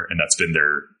floor. And that's been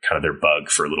their bug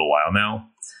for a little while now.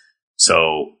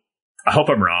 So I hope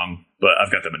I'm wrong, but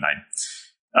I've got them at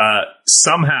 9.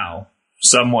 Somehow,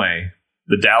 some way,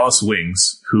 the Dallas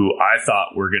Wings, who I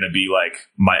thought were going to be like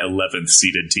my 11th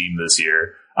seeded team this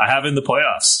year, I have in the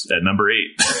playoffs at number 8,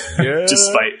 yeah.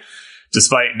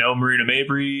 Despite no Marina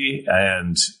Mabry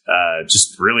and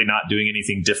just really not doing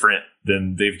anything different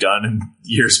than they've done in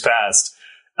years past.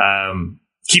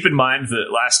 Keep in mind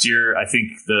that last year, I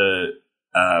think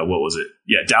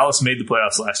Dallas made the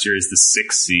playoffs last year as the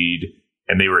 6th seed,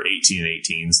 and they were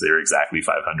 18-18, so they were exactly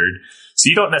 500. So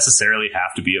you don't necessarily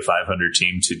have to be a 500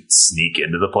 team to sneak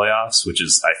into the playoffs, which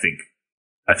is, I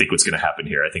think what's going to happen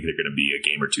here. I think they're going to be a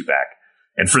game or two back.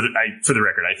 And for the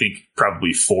record, I think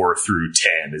probably 4 through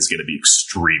 10 is going to be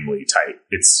extremely tight.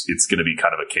 It's going to be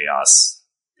kind of a chaos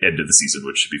end of the season,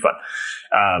 which should be fun.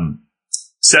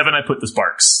 7, I put the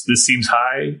Sparks. This seems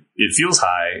high. It feels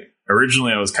high.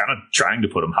 Originally, I was kind of trying to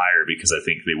put them higher because I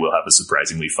think they will have a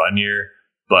surprisingly fun year,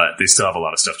 but they still have a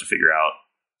lot of stuff to figure out.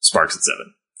 Sparks at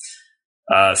 7.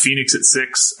 Phoenix at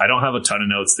 6. I don't have a ton of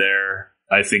notes there.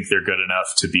 I think they're good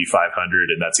enough to be 500,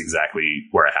 and that's exactly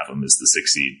where I have them, is the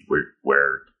 6 seed,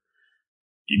 where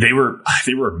they were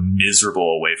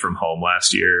miserable away from home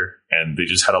last year, and they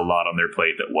just had a lot on their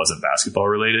plate that wasn't basketball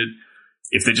related.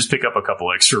 If they just pick up a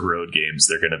couple extra road games,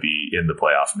 they're going to be in the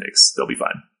playoff mix. They'll be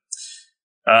fine.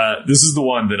 This is the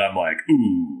one that I'm like,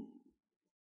 ooh,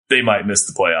 they might miss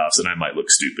the playoffs and I might look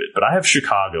stupid. But I have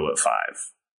Chicago at 5.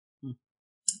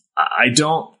 I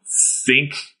don't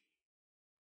think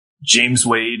James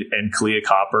Wade and Kalia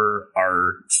Copper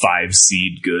are 5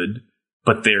 seed good,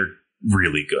 but they're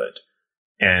really good.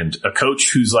 And a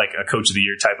coach who's like a coach of the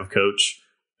year type of coach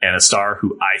and a star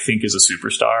who I think is a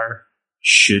superstar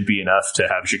should be enough to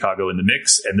have Chicago in the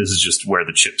mix. And this is just where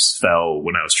the chips fell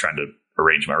when I was trying to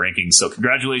arrange my rankings. So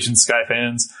congratulations, Sky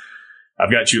fans. I've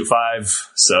got you at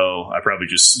 5, so I probably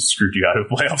just screwed you out of a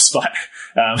playoff spot.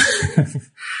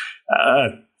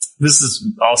 This is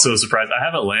also a surprise. I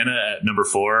have Atlanta at number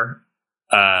 4.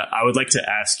 I would like to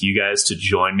ask you guys to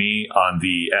join me on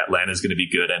the Atlanta's going to be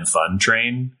good and fun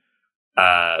train.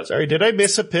 Sorry, did I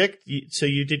miss a pick? So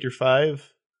you did your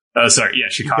 5? Oh, sorry. Yeah,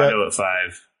 Chicago at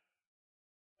 5.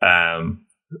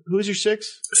 Who's your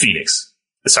 6? Phoenix.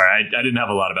 Sorry, I didn't have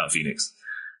a lot about Phoenix.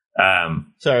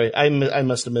 Sorry, I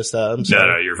must have missed that. I'm sorry.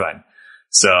 No, you're fine.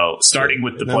 So starting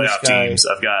with the playoff teams,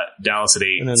 I've got Dallas at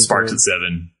 8, Sparks at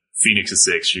 7, Phoenix at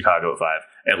 6, Chicago at 5.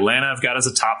 Atlanta I've got as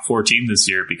a top 4 team this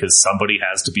year because somebody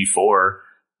has to be 4,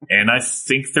 and I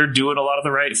think they're doing a lot of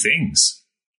the right things.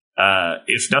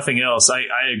 If nothing else,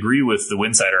 I agree with the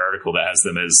Winsider article that has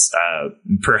them as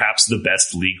perhaps the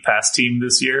best league pass team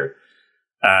this year.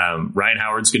 Ryan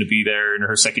Howard's going to be there in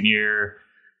her second year.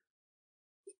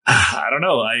 I don't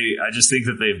know. I just think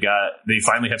that they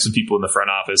finally have some people in the front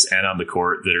office and on the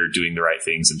court that are doing the right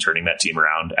things and turning that team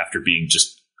around after being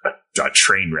just a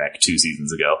train wreck 2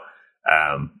 seasons ago.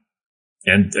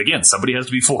 And again, somebody has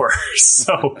to be 4.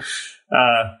 So,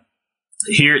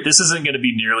 here, this isn't going to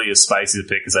be nearly as spicy a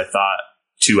pick as I thought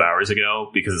 2 hours ago,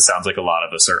 because it sounds like a lot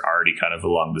of us are already kind of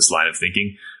along this line of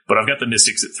thinking. But I've got the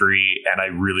Mystics at 3, and I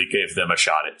really gave them a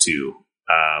shot at 2,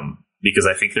 because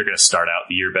I think they're going to start out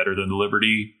the year better than the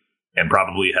Liberty, and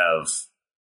probably have,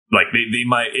 like,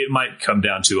 it might come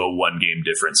down to a 1-game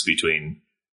difference between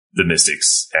the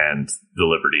Mystics and the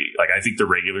Liberty. Like, I think the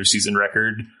regular season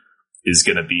record is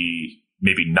going to be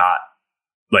maybe not,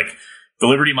 like, the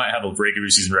Liberty might have a regular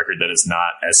season record that is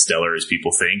not as stellar as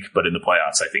people think, but in the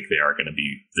playoffs, I think they are going to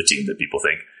be the team that people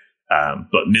think.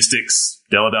 But Mystics,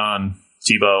 Deladon,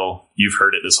 Tebow, you've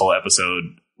heard it this whole episode.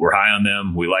 We're high on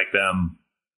them. We like them.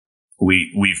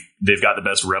 They've got the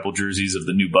best Rebel jerseys of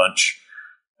the new bunch.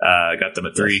 Got them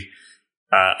at 3.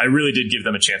 I really did give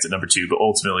them a chance at number 2, but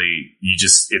ultimately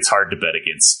it's hard to bet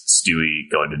against Stewie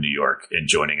going to New York and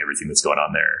joining everything that's going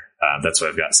on there. That's why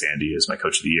I've got Sandy as my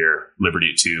coach of the year,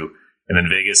 Liberty at 2. And then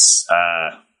Vegas,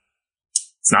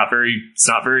 it's not very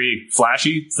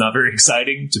flashy. It's not very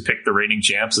exciting to pick the reigning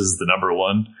champs as the number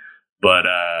 1, but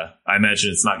I imagine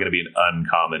it's not going to be an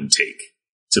uncommon take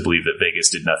to believe that Vegas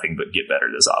did nothing but get better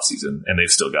this offseason. And they've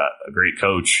still got a great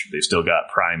coach. They've still got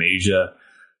Prime Asia,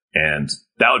 and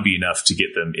that would be enough to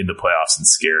get them into playoffs and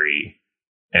scary.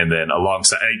 And then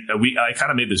alongside, I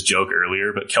kind of made this joke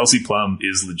earlier, but Kelsey Plum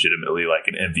is legitimately like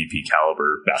an MVP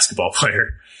caliber basketball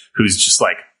player who's just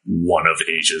like one of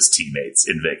Asia's teammates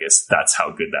in Vegas. That's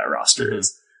how good that roster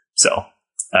is. So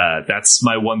that's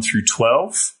my 1 through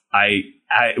 12.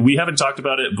 We haven't talked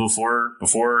about it before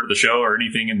the show or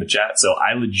anything in the chat, so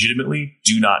I legitimately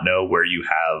do not know where you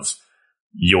have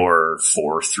your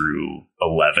 4 through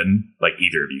 11, like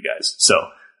either of you guys. So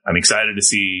I'm excited to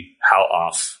see how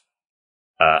off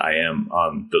I am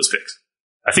on those picks.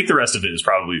 I think the rest of it is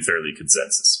probably fairly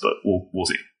consensus, but we'll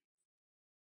see.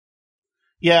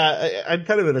 Yeah, I'm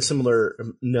kind of in a similar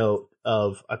note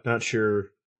of I'm not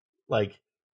sure, like,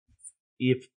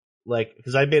 if, like,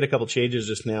 because I made a couple changes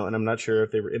just now, and I'm not sure if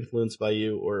they were influenced by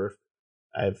you or if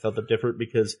I felt them different,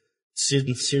 because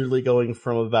sincerely going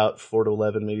from about 4 to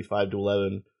 11, maybe 5 to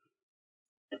 11,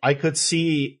 I could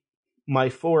see my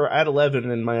 4 at 11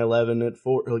 and my 11 at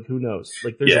 4. Like, who knows?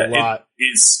 Like, there's a lot.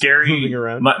 It's scary. Moving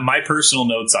around. My personal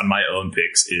notes on my own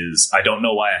picks is I don't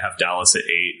know why I have Dallas at 8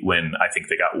 when I think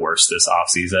they got worse this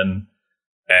offseason.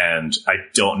 And I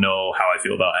don't know how I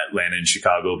feel about Atlanta and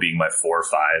Chicago being my 4 or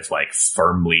 5, like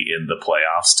firmly in the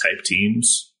playoffs type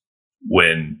teams.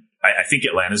 When I think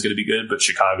Atlanta's going to be good, but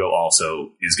Chicago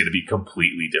also is going to be a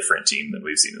completely different team than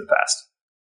we've seen in the past.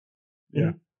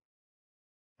 Yeah,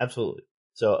 absolutely.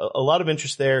 So a lot of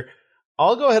interest there.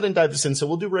 I'll go ahead and dive this in. So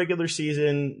we'll do regular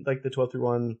season, like the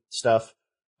 12-1 stuff.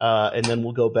 And then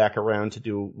we'll go back around to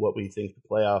do what we think the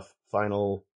playoff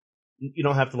final. You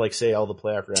don't have to like say all the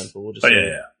playoff rounds, but we'll just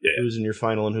say who's in your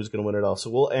final and who's going to win it all.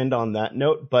 So we'll end on that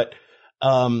note, but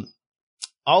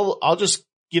I'll just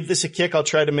give this a kick. I'll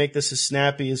try to make this as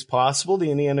snappy as possible. The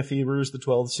Indiana Fever is the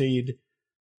 12th seed.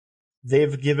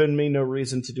 They've given me no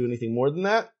reason to do anything more than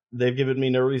that. They've given me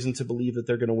no reason to believe that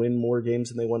they're going to win more games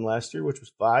than they won last year, which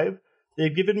was 5.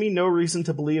 They've given me no reason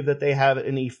to believe that they have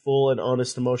any full and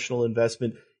honest emotional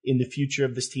investment in the future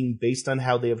of this team based on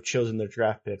how they have chosen their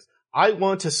draft picks. I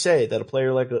want to say that a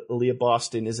player like Aaliyah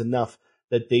Boston is enough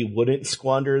that they wouldn't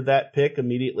squander that pick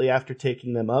immediately after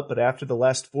taking them up. But after the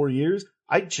last 4 years,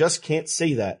 I just can't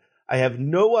say that. I have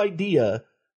no idea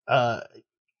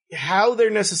how they're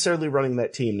necessarily running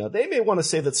that team. Now, they may want to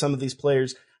say that some of these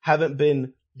players haven't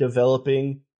been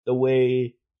developing the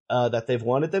way that they've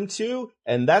wanted them to,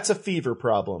 and that's a Fever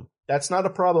problem. That's not a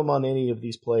problem on any of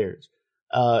these players.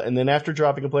 And then after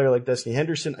dropping a player like Destiny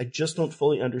Henderson, I just don't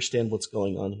fully understand what's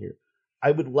going on here.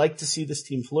 I would like to see this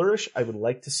team flourish. I would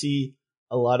like to see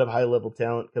a lot of high-level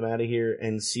talent come out of here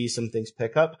and see some things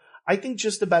pick up. I think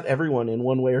just about everyone in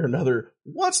one way or another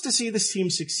wants to see this team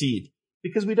succeed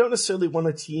because we don't necessarily want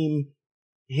a team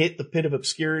hit the pit of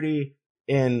obscurity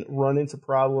and run into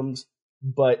problems,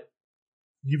 but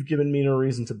you've given me no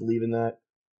reason to believe in that,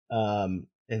 and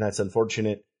that's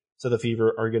unfortunate. So the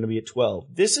Fever are going to be at 12.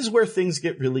 This is where things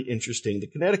get really interesting. The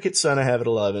Connecticut Sun I have at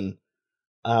 11.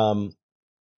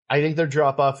 I think their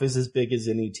drop-off is as big as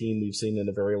any team we've seen in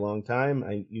a very long time.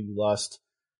 You lost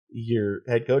your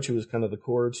head coach, who was kind of the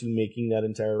core to making that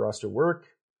entire roster work.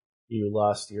 You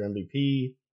lost your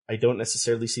MVP. I don't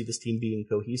necessarily see this team being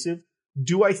cohesive.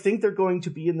 Do I think they're going to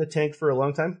be in the tank for a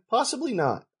long time? Possibly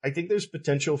not. I think there's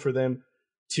potential for them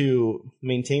to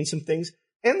maintain some things.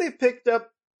 And they've picked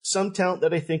up some talent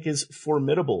that I think is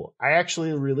formidable. I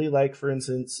actually really like, for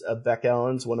instance, Beck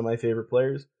Allen's one of my favorite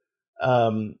players.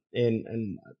 And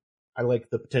I like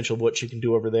the potential of what she can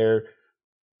do over there.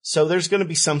 So there's going to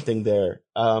be something there.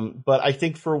 But I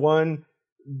think for one,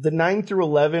 the 9 through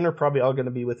 11 are probably all going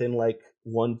to be within like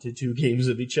 1 to 2 games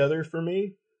of each other for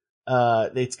me.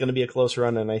 It's going to be a close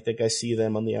run, and I think I see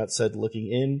them on the outside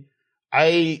looking in.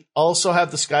 I also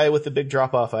have the Sky with the big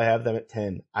drop-off. I have them at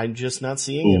 10. I'm just not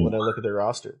seeing it when I look at their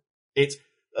roster. It's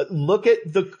look at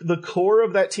the core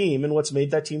of that team, and what's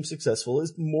made that team successful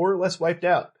is more or less wiped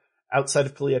out outside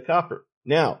of Kalia Copper.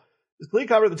 Now, is Kalia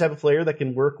Copper the type of player that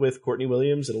can work with Courtney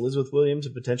Williams and Elizabeth Williams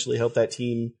and potentially help that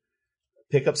team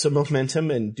pick up some momentum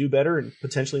and do better and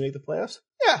potentially make the playoffs?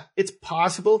 Yeah, it's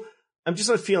possible. I'm just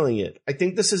not feeling it. I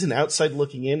think this is an outside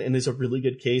looking in and is a really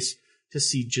good case to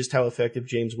see just how effective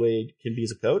James Wade can be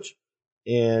as a coach,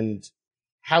 and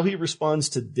how he responds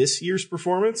to this year's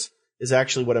performance is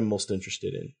actually what I'm most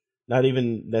interested in. Not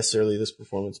even necessarily this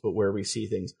performance, but where we see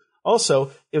things.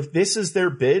 Also, if this is their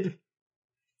bid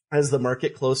as the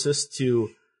market closest to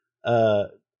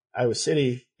Iowa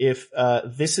City, if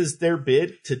this is their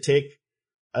bid to take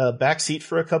a backseat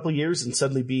for a couple years and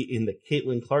suddenly be in the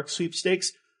Caitlin Clark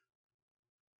sweepstakes,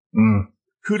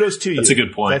 kudos to you. That's a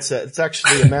good point. It's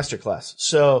actually a masterclass.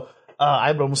 So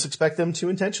I would almost expect them to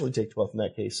intentionally take 12th in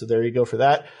that case. So there you go for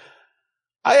that.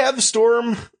 I have the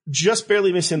Storm just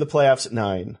barely missing the playoffs at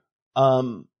 9.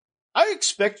 I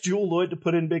expect Jewel Lloyd to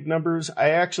put in big numbers. I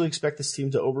actually expect this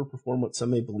team to overperform what some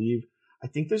may believe. I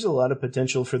think there's a lot of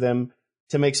potential for them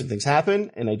to make some things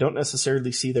happen, and I don't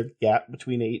necessarily see their gap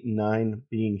between 8 and 9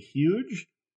 being huge,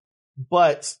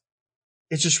 but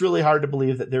it's just really hard to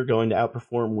believe that they're going to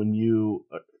outperform when you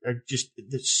are just,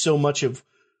 there's so much of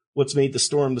what's made the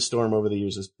Storm over the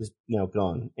years is now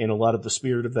gone. And a lot of the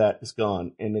spirit of that is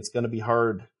gone. And it's going to be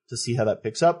hard to see how that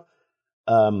picks up.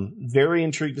 Very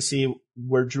intrigued to see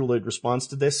where Jewel Lloyd responds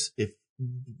to this, if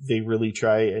they really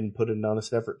try and put an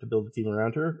honest effort to build a team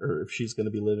around her, or if she's going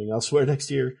to be living elsewhere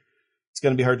next year. It's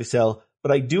going to be hard to tell.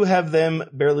 But I do have them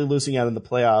barely losing out in the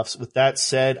playoffs. With that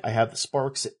said, I have the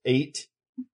Sparks at 8.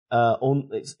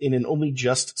 In an only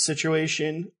just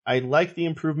situation. I like the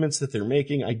improvements that they're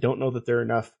making. I don't know that they're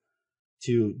enough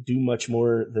to do much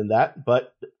more than that,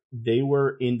 but they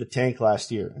were in the tank last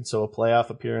year, and so a playoff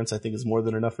appearance I think is more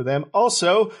than enough for them.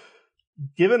 Also,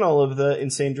 given all of the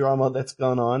insane drama that's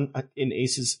gone on in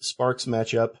Aces Sparks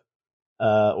matchup,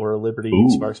 or a Liberty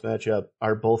Sparks matchup,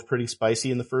 are both pretty spicy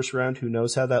in the first round. Who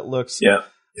knows how that looks? Yeah.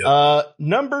 Yep.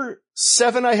 Number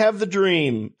 7, I have the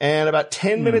Dream. And about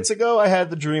 10 minutes ago, I had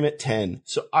the Dream at 10.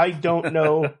 So I don't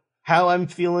know how I'm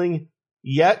feeling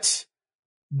yet,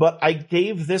 but I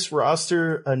gave this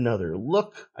roster another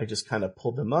look. I just kind of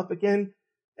pulled them up again.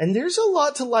 And there's a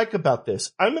lot to like about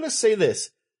this. I'm going to say this.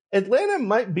 Atlanta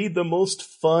might be the most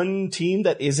fun team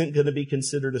that isn't going to be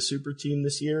considered a super team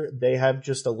this year. They have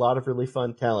just a lot of really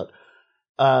fun talent.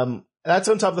 That's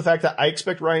on top of the fact that I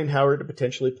expect Ryan Howard to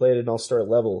potentially play at an all-star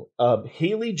level.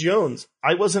 Haley Jones,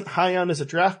 I wasn't high on as a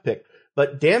draft pick,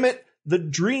 but damn it, the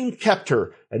Dream kept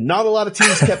her, and not a lot of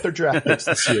teams kept their draft picks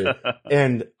this year.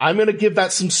 And I'm going to give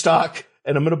that some stock,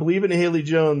 and I'm going to believe in Haley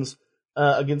Jones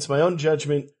against my own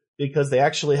judgment because they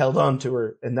actually held on to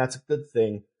her, and that's a good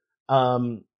thing.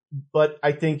 But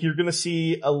I think you're going to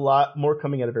see a lot more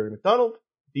coming out of Barry McDonald.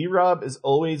 D-Rob is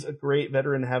always a great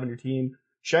veteran to have on your team.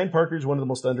 Shine Parker is one of the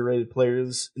most underrated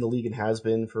players in the league and has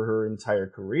been for her entire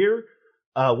career.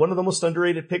 One of the most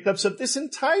underrated pickups of this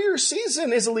entire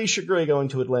season is Alicia Gray going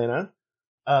to Atlanta,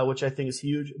 which I think is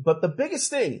huge. But the biggest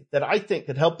thing that I think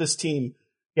could help this team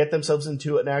get themselves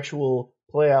into an actual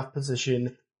playoff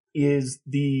position is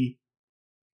the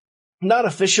not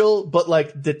official, but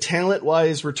like the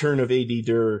talent-wise return of A.D.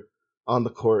 Durr on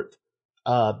the court.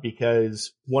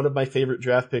 Because one of my favorite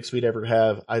draft picks we'd ever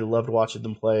have, I loved watching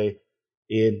them play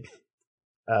in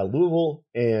Louisville,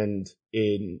 and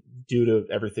due to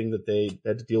everything that they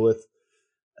had to deal with,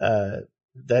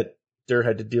 that Durr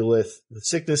had to deal with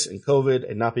sickness and COVID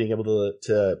and not being able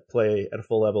to play at a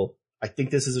full level. I think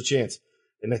this is a chance,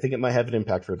 and I think it might have an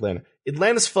impact for Atlanta.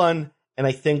 Atlanta's fun, and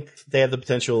I think they have the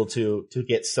potential to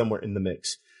get somewhere in the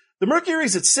mix. The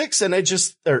Mercury's at 6, and the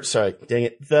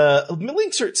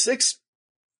Lynx are at 6,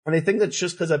 and I think that's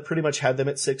just because I've pretty much had them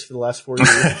at 6 for the last 4 years,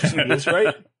 which just feels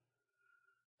right.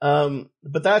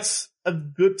 But that's a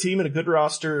good team and a good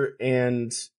roster,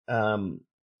 and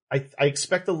I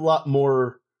expect a lot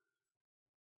more.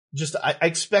 I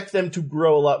expect them to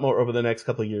grow a lot more over the next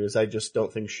couple of years. I just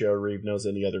don't think Cheryl Reeve knows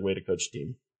any other way to coach a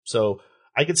team. So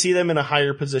I could see them in a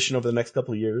higher position over the next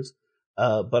couple of years.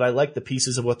 But I like the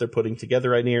pieces of what they're putting together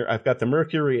right here. I've got the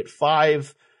Mercury at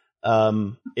 5.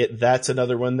 That's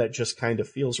another one that just kind of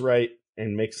feels right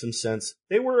and makes some sense.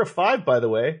 They were a 5, by the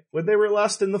way, when they were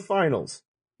last in the finals.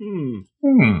 I'm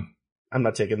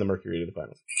not taking the Mercury to the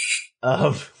finals.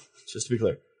 Just to be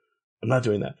clear, I'm not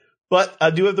doing that. But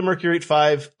I do have the Mercury at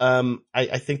 5.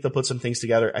 I think they'll put some things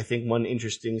together. I think one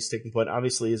interesting sticking point,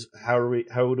 obviously, is how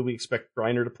do we expect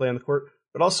Griner to play on the court?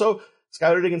 But also,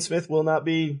 Skylar Diggins-Smith will not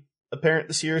be apparent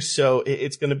this year, so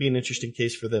it's going to be an interesting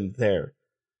case for them there.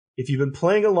 If you've been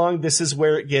playing along, this is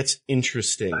where it gets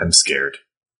interesting. I'm scared.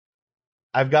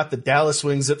 I've got the Dallas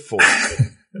Wings at 4.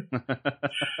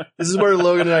 This is where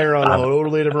Logan and I are on a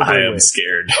totally different I am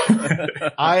scared.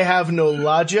 I have no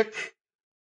logic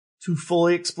to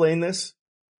fully explain this.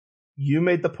 You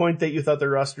made the point that you thought their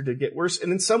roster did get worse,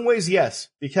 and in some ways, yes,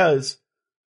 because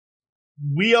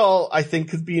we all, I think,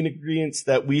 could be in agreement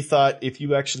that we thought if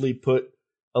you actually put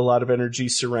a lot of energy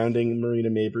surrounding Marina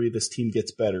Mabry, this team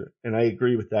gets better, and I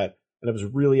agree with that, and I was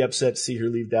really upset to see her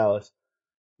leave Dallas.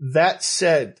 That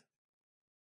said,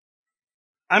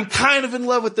 I'm kind of in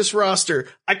love with this roster.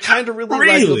 I kind of really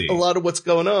like a lot of what's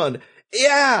going on.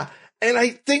 Yeah, and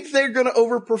I think they're going to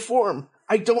overperform.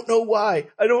 I don't know why.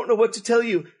 I don't know what to tell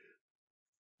you.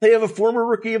 They have a former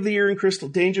Rookie of the Year in Crystal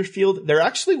Dangerfield. They're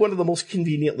actually one of the most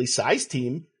conveniently sized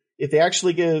team. If they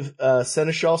actually give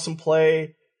Seneschal some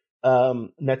play,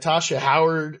 Natasha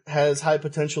Howard has high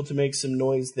potential to make some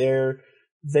noise there.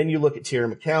 Then you look at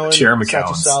Tierra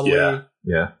McCowan.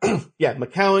 Yeah. Yeah,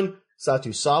 McCowan.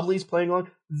 Satu Sabli's playing along.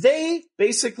 They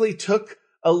basically took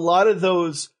a lot of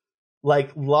those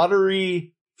like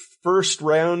lottery first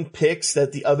round picks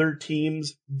that the other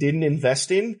teams didn't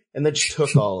invest in and then just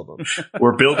took all of them.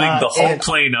 We're building the whole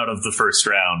plane out of the first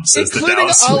round, says the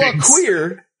Dallas Wings.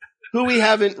 Queer, who we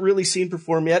haven't really seen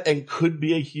perform yet and could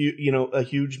be a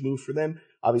huge move for them.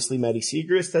 Obviously, Maddie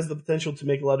Siegrist has the potential to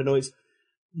make a lot of noise.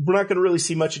 We're not going to really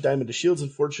see much of Diamond DeShields,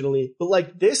 unfortunately, but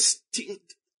like this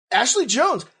Ashley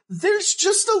Jones, there's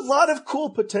just a lot of cool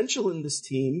potential in this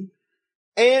team.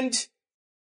 And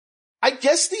I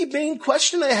guess the main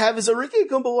question I have is, are Arike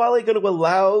Ogunbowale going to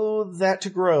allow that to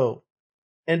grow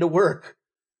and to work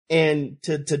and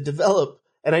to develop?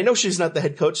 And I know she's not the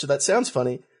head coach, so that sounds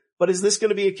funny, but is this going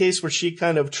to be a case where she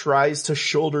kind of tries to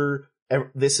shoulder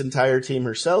this entire team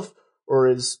herself, or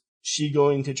is she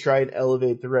going to try and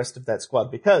elevate the rest of that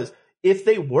squad? Because if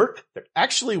they work, they're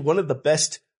actually one of the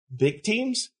best big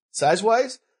teams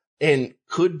size-wise, and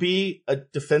could be a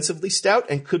defensively stout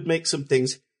and could make some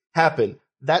things happen.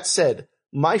 That said,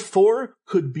 my 4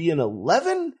 could be an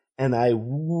 11, and I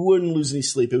wouldn't lose any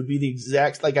sleep. It would be the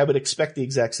exact, like I would expect the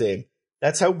exact same.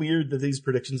 That's how weird that these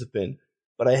predictions have been.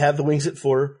 But I have the Wings at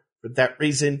 4 for that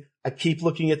reason. I keep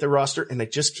looking at the roster and I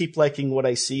just keep liking what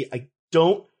I see. I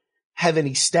don't have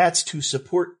any stats to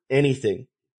support anything.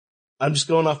 I'm just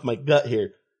going off my gut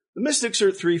here. The Mystics are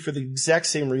at 3 for the exact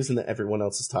same reason that everyone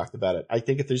else has talked about it. I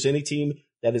think if there's any team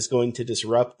that is going to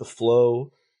disrupt the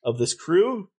flow of this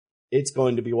crew, it's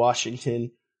going to be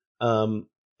Washington. And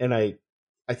I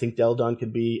think Deldon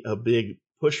could be a big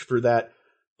push for that.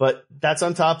 But that's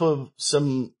on top of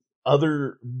some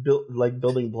other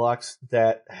building blocks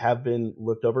that have been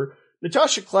looked over.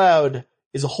 Natasha Cloud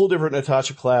is a whole different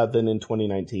Natasha Cloud than in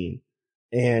 2019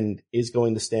 and is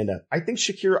going to stand up. I think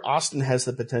Shakira Austin has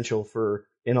the potential for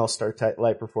an all-star type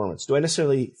performance. Do I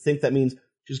necessarily think that means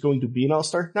she's going to be an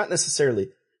all-star? Not necessarily,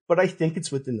 but I think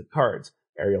it's within the cards.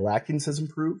 Ariel Atkins has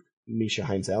improved. Misha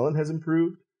Hines-Allen has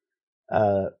improved.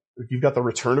 You've got the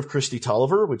return of Christy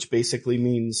Tolliver, which basically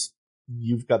means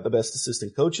you've got the best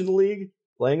assistant coach in the league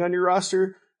playing on your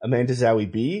roster. Amanda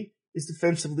Zowie B is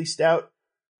defensively stout.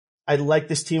 I like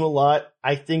this team a lot.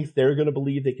 I think they're going to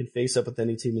believe they can face up with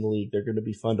any team in the league. They're going to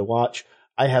be fun to watch.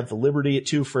 I have the Liberty at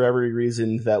 2 for every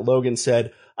reason that Logan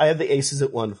said. I have the Aces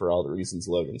at 1 for all the reasons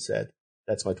Logan said.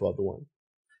 That's my 12-1.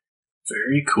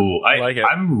 Very cool. I like it.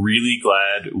 I'm really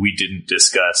glad we didn't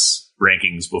discuss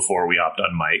rankings before we hopped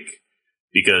on mic.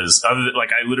 Because I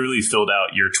literally filled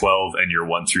out your 12 and your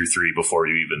 1 through 3 before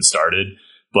you even started.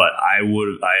 But I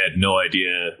had no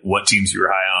idea what teams you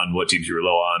were high on, what teams you were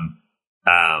low on.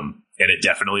 And it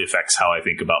definitely affects how I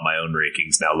think about my own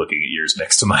rankings now looking at yours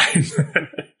next to mine.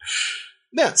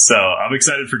 Yeah. So I'm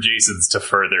excited for Jason's to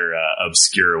further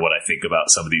obscure what I think about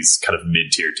some of these kind of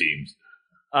mid-tier teams.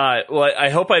 Well,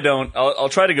 I hope I don't. I'll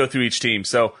try to go through each team.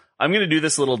 So I'm going to do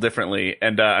this a little differently.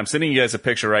 And I'm sending you guys a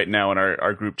picture right now in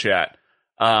our group chat.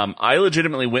 I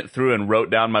legitimately went through and wrote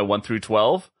down my 1 through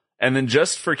 12. And then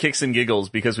just for kicks and giggles,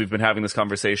 because we've been having this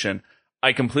conversation,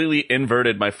 I completely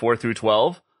inverted my 4 through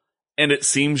 12. And it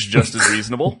seems just as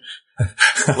reasonable.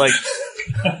 like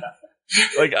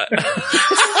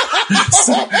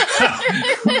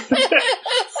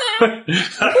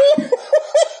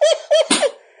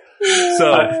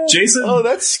So Jason,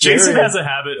 that's scary. Jason has a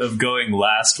habit of going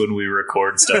last when we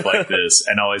record stuff like this,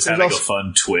 and always having a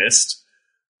fun twist.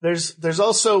 There's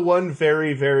also one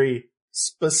very, very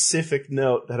specific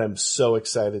note that I'm so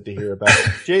excited to hear about.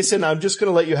 Jason, I'm just going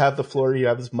to let you have the floor. You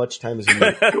have as much time as you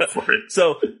need. Go for it.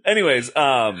 So, anyways,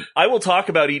 I will talk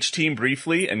about each team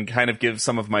briefly and kind of give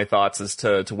some of my thoughts as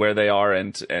to where they are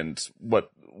and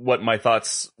what my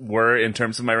thoughts were in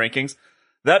terms of my rankings.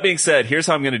 That being said, here's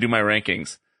how I'm going to do my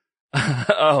rankings.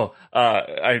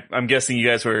 I'm guessing you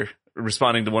guys were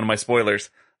responding to one of my spoilers.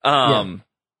 At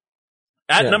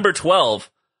number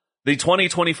 12, the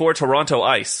 2024 Toronto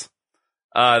Ice.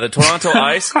 The Toronto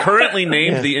Ice, currently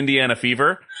named the Indiana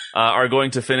Fever, are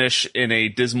going to finish in a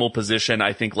dismal position,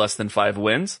 I think less than 5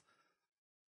 wins.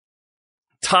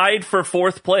 Tied for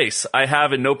 4th place, I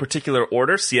have in no particular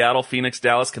order, Seattle, Phoenix,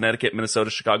 Dallas, Connecticut, Minnesota,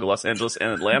 Chicago, Los Angeles,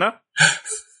 and Atlanta.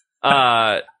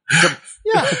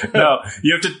 No,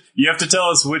 you have to tell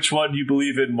us which one you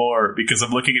believe in more, because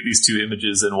I'm looking at these 2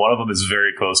 images and one of them is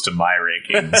very close to my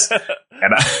rankings.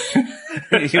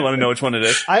 And you want to know which one it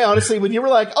is? I honestly, when you were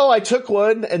like, "Oh, I took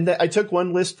one," and I took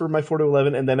one list for my 4 to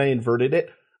 11, and then I inverted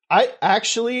it. I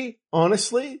actually,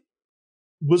 honestly,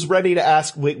 was ready to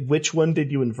ask, "Wait, which one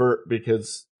did you invert?"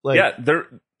 Because, they're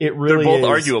both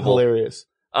arguable. Hilarious.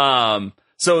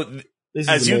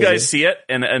 As you guys see it,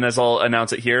 and as I'll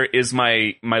announce it here, is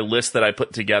my list that I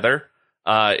put together,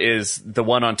 is the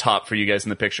one on top for you guys in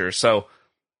the picture. So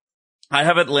I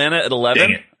have Atlanta at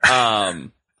 11.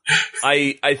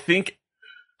 I think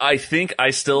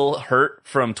I still hurt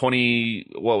from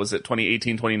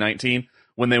 2018, 2019,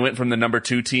 when they went from the number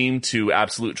 2 team to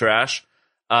absolute trash.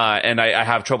 And I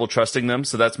have trouble trusting them.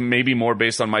 So that's maybe more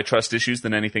based on my trust issues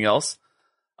than anything else.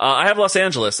 I have Los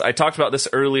Angeles. I talked about this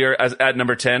earlier at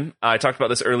number 10. I talked about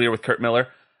this earlier with Kurt Miller.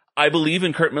 I believe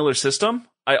in Kurt Miller's system.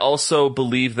 I also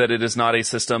believe that it is not a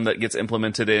system that gets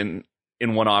implemented in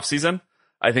one offseason.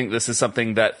 I think this is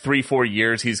something that 3-4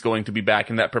 years he's going to be back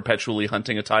in that perpetually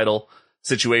hunting a title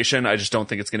situation. I just don't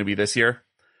think it's going to be this year.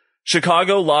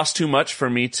 Chicago lost too much for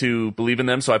me to believe in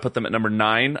them, so I put them at number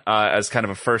 9 as kind of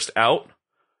a first out.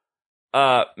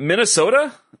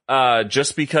 Minnesota,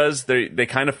 just because they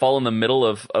kind of fall in the middle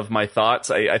of my thoughts.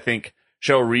 I think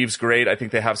Cheryl Reeves great. I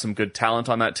think they have some good talent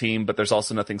on that team, but there's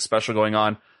also nothing special going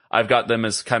on. I've got them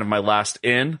as kind of my last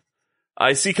in.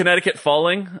 I see Connecticut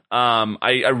falling.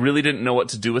 I really didn't know what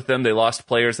to do with them. They lost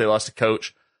players. They lost a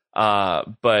coach.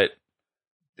 But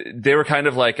they were kind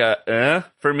of like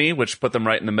for me, which put them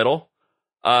right in the middle.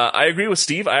 I agree with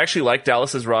Steve. I actually like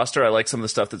Dallas's roster. I like some of the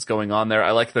stuff that's going on there.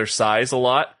 I like their size a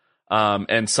lot.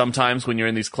 And sometimes when you're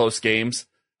in these close games,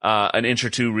 an inch or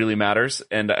two really matters.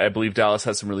 And I believe Dallas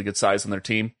has some really good size on their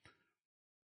team.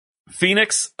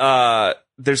 Phoenix,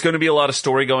 there's going to be a lot of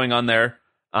story going on there.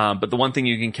 But the one thing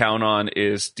you can count on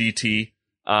is DT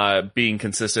being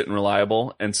consistent and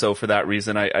reliable. And so for that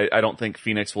reason, I don't think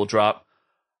Phoenix will drop.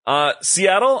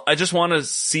 Seattle, I just want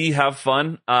to have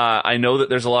fun. I know that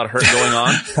there's a lot of hurt going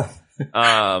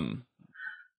on.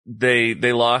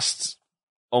 They lost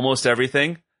almost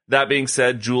everything. That being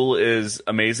said, Jewel is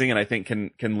amazing and I think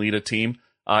can lead a team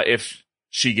if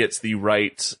she gets the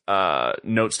right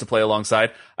notes to play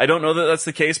alongside. I don't know that that's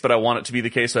the case, but I want it to be the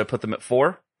case, so I put them at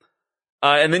 4.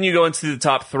 And then you go into the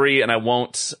top 3, and I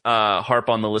won't harp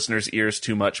on the listeners' ears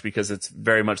too much because it's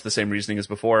very much the same reasoning as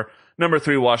before. Number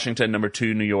 3, Washington. Number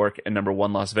 2, New York. And number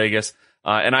 1, Las Vegas.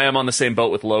 And I am on the same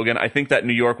boat with Logan. I think that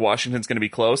New York, Washington's going to be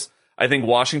close. I think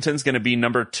Washington's going to be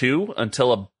number 2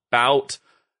 until about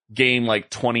game like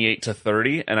 28 to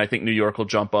 30. And I think New York will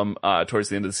jump them towards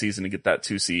the end of the season to get that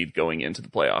 2 seed going into the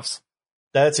playoffs.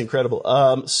 That's incredible.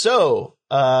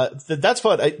 That's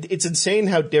fun. It's insane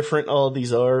how different all of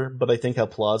these are, but I think how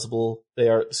plausible they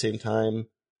are at the same time.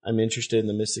 I'm interested in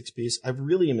the Mystics piece. I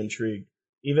really am intrigued.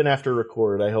 Even after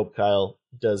record, I hope Kyle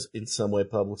does in some way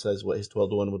publicize what his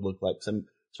 12-1 would look like.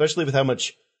 Especially with how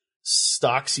much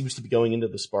stock seems to be going into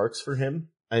the Sparks for him.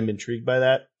 I'm intrigued by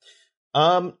that.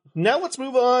 Now let's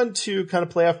move on to kind of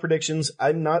playoff predictions.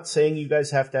 I'm not saying you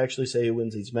guys have to actually say who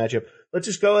wins each matchup. Let's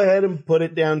just go ahead and put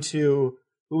it down to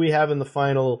who we have in the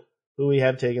final, who we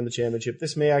have taken the championship.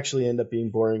 This may actually end up being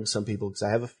boring to some people because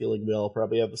I have a feeling we all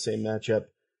probably have the same matchup.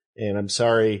 And I'm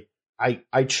sorry,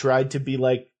 I tried to be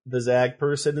like the Zag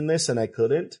person in this and I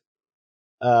couldn't.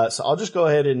 So I'll just go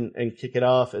ahead and kick it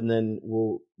off, and then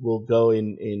we'll go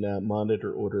in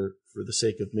monitor order for the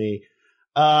sake of me.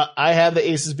 I have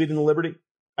the Aces beating the Liberty.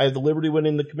 I have the Liberty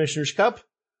winning the Commissioner's Cup.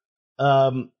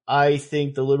 I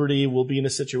think the Liberty will be in a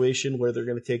situation where they're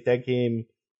going to take that game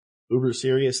uber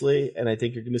seriously, and I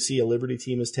think you're going to see a Liberty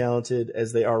team as talented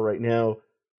as they are right now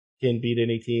can beat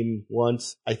any team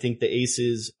once. I think the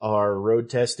Aces are road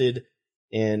tested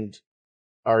and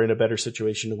are in a better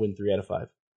situation to win 3 out of 5.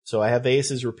 So I have the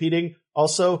Aces repeating.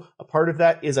 Also, a part of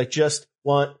that is I just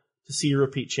want to see a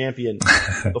repeat champion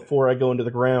before I go into the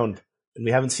ground. And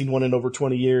we haven't seen one in over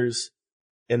 20 years.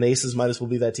 And the Aces might as well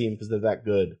be that team because they're that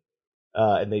good.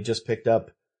 And they just picked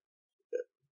up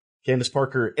Candace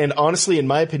Parker. And honestly, in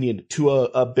my opinion, to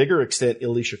a bigger extent,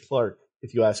 Alicia Clark,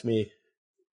 if you ask me.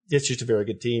 It's just a very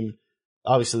good team.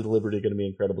 Obviously, the Liberty are going to be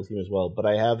an incredible team as well. But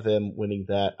I have them winning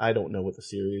that. I don't know what the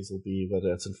series will be, whether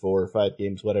that's in 4 or 5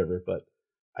 games, whatever. But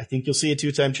I think you'll see a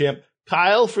 2-time champ.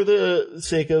 Kyle, for the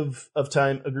sake of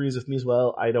time, agrees with me as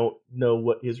well. I don't know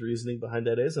what his reasoning behind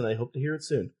that is, and I hope to hear it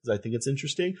soon because I think it's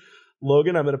interesting.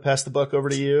 Logan, I'm going to pass the buck over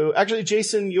to you. Actually,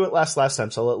 Jason, you went last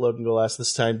time, so I'll let Logan go last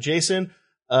this time. Jason,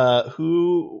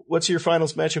 what's your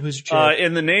finals matchup? Who's your champ?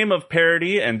 In the name of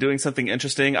parody and doing something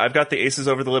interesting, I've got the Aces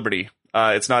over the Liberty.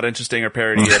 It's not interesting or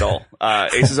parody at all.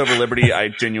 Aces over Liberty, I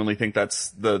genuinely think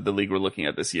that's the league we're looking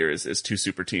at this year is 2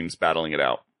 super teams battling it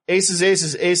out.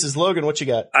 Aces. Logan, what you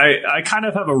got? I kind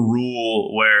of have a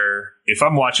rule where if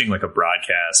I'm watching like a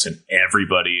broadcast and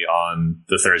everybody on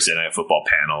the Thursday Night Football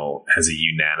panel has a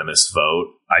unanimous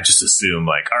vote, I just assume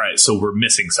like, all right, so we're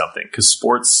missing something because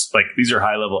sports, like these are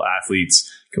high level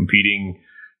athletes competing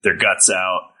their guts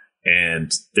out. And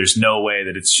there's no way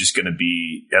that it's just going to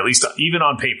be, at least even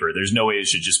on paper, there's no way it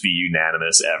should just be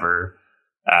unanimous ever.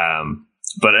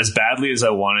 But as badly as I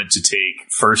wanted to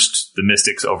take first the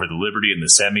Mystics over the Liberty in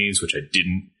the semis, which I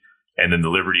didn't, and then the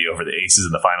Liberty over the Aces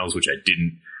in the finals, which I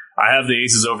didn't, I have the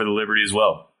Aces over the Liberty as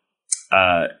well.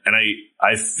 And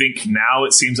I think now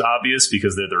it seems obvious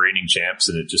because they're the reigning champs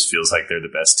and it just feels like they're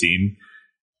the best team.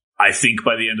 I think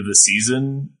by the end of the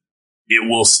season, it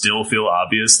will still feel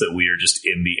obvious that we are just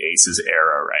in the Aces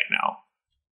era right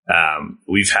now.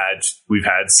 We've had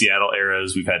Seattle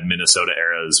eras, we've had Minnesota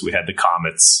eras, we had the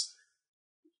Comets.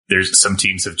 There's some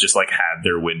teams have just like had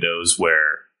their windows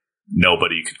where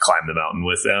nobody could climb the mountain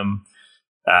with them.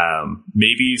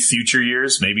 Maybe future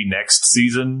years, maybe next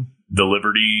season, the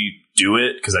Liberty do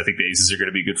it because I think the Aces are going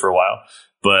to be good for a while.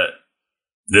 But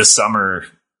this summer,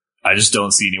 I just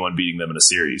don't see anyone beating them in a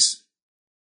series.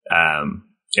 And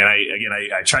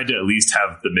I tried to at least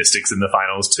have the Mystics in the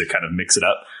finals to kind of mix it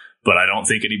up, but I don't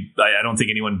think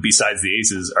anyone besides the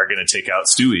Aces are going to take out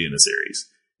Stewie in a series.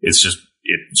 It's just,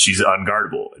 she's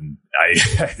unguardable. And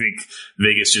I think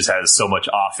Vegas just has so much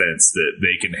offense that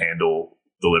they can handle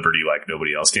the Liberty like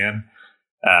nobody else can.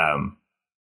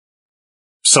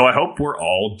 So I hope we're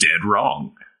all dead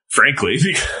wrong, frankly,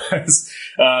 because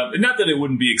not that it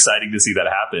wouldn't be exciting to see that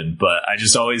happen, but I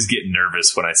just always get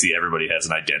nervous when I see everybody has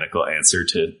an identical answer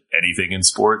to anything in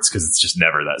sports, because it's just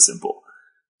never that simple.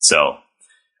 So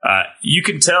you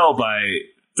can tell by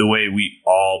the way we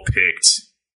all picked,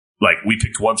 like we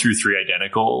picked 1 through 3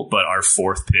 identical, but our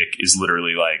 4th pick is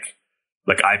literally like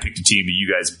I picked a team that you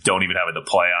guys don't even have in the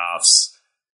playoffs.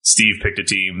 Steve picked a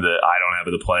team that I don't have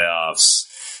in the playoffs.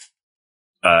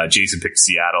 Jason picked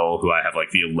Seattle, who I have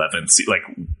like the 11th. Like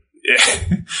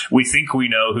we think we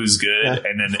know who's good,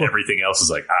 and then everything else is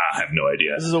like, I have no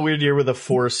idea. This is a weird year where the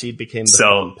 4 seed became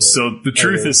the so the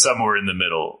truth is somewhere in the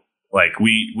middle. Like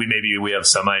we maybe have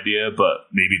some idea, but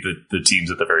maybe the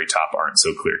teams at the very top aren't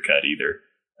so clear cut either.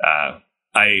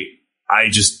 I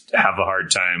just have a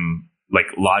hard time, like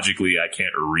logically, I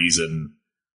can't reason.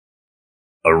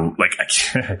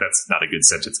 That's not a good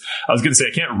sentence. I was going to say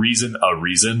I can't reason a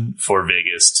reason for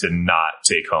Vegas to not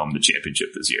take home the championship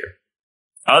this year,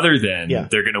 other than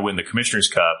they're going to win the Commissioner's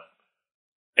Cup,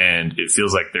 and it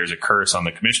feels like there's a curse on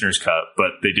the Commissioner's Cup,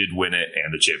 but they did win it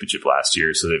and the championship last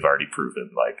year, so they've already proven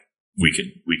like we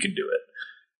can do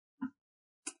it.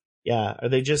 Yeah, are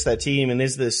they just that team? And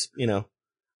is this,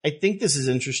 I think this is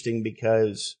interesting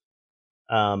because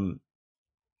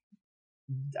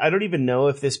I don't even know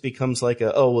if this becomes like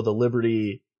the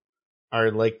Liberty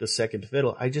are like the second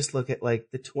fiddle. I just look at like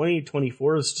the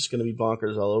 2024 is just going to be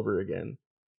bonkers all over again.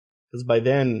 Because by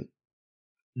then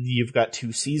you've got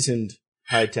 2 seasoned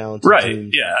high talented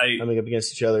teams coming up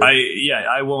against each other.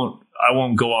 I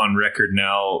won't go on record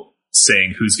now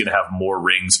saying who's going to have more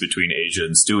rings between Asia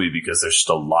and Stewie, because there's just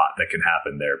a lot that can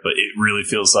happen there. But it really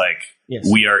feels like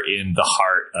we are in the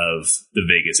heart of the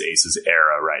Vegas Aces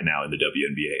era right now in the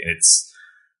WNBA. And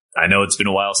I know it's been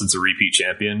a while since a repeat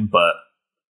champion, but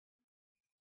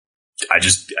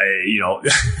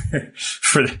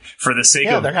for the sake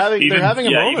of they're having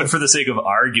a moment. Even for the sake of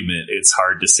argument, it's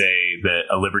hard to say that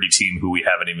a Liberty team who we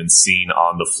haven't even seen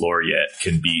on the floor yet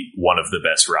can be one of the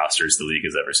best rosters the league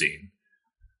has ever seen.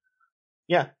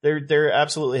 Yeah, they're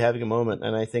absolutely having a moment,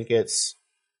 and I think it's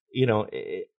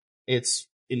it's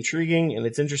intriguing and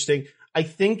it's interesting. I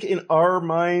think in our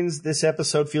minds, this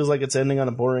episode feels like it's ending on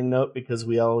a boring note because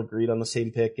we all agreed on the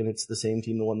same pick and it's the same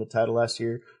team that won the title last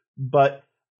year. But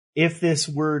if this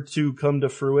were to come to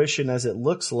fruition as it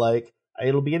looks like,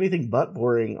 it'll be anything but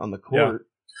boring on the court.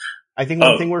 Yeah. I think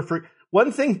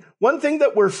one thing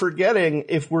that we're forgetting,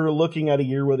 if we're looking at a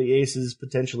year where the Aces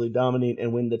potentially dominate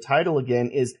and win the title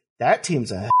again, is that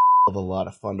team's a hell of a lot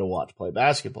of fun to watch play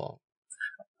basketball.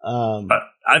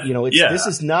 This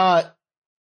is not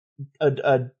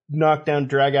a knockdown,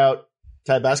 drag out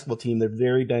type basketball team. They're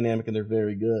very dynamic and they're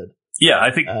very good. Yeah,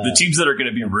 I think the teams that are going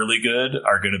to be really good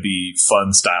are going to be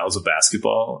fun styles of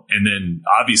basketball. And then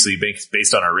obviously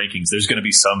based on our rankings, there's going to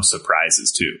be some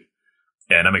surprises too.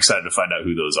 And I'm excited to find out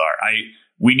who those are.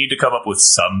 We need to come up with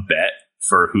some bet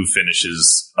for who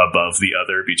finishes above the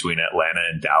other between Atlanta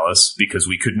and Dallas, because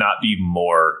we could not be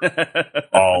more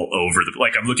all over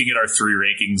I'm looking at our 3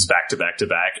 rankings back to back to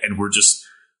back, and we're just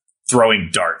throwing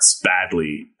darts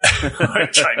badly,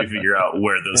 trying to figure out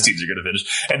where those teams are going to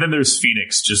finish. And then there's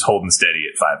Phoenix just holding steady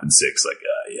at 5 and 6.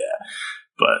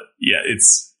 But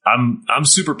I'm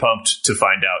super pumped to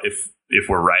find out if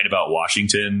we're right about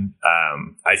Washington.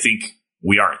 I think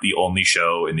we aren't the only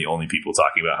show and the only people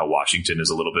talking about how Washington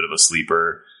is a little bit of a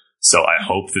sleeper. So I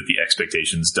hope that the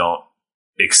expectations don't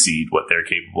exceed what they're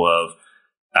capable of.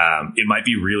 It might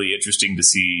be really interesting to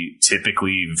see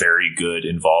typically very good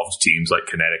involved teams like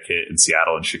Connecticut and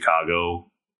Seattle and Chicago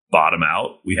bottom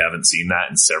out. We haven't seen that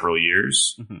in several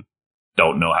years. Mm-hmm.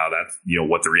 Don't know how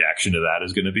what the reaction to that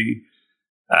is going to be.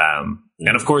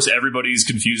 And of course, everybody's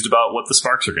confused about what the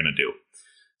Sparks are going to do.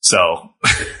 So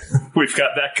we've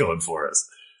got that going for us.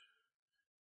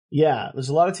 Yeah, there's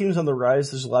a lot of teams on the rise.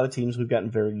 There's a lot of teams we've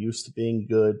gotten very used to being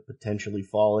good, potentially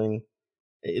falling.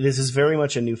 This is very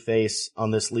much a new face on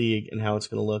this league and how it's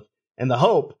going to look. And the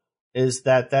hope is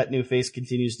that new face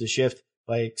continues to shift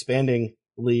by expanding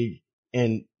the league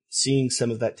and seeing some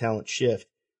of that talent shift.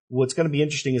 What's going to be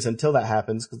interesting is until that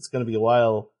happens, because it's going to be a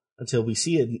while until we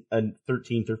see a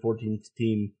 13th or 14th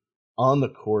team on the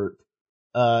court,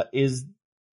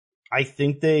 I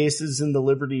think the Aces and the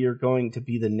Liberty are going to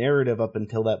be the narrative up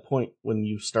until that point when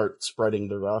you start spreading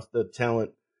the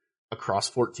talent across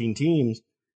 14 teams.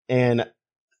 And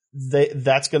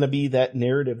that's going to be that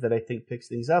narrative that I think picks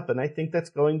things up. And I think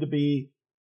that's going to be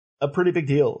a pretty big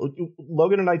deal.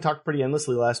 Logan and I talked pretty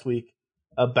endlessly last week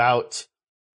about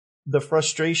the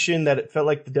frustration that it felt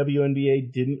like the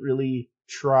WNBA didn't really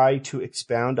try to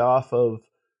expound off of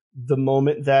the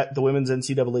moment that the women's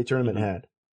NCAA tournament had.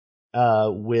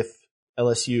 with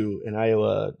LSU and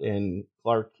Iowa and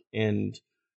Clark and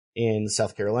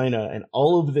South Carolina and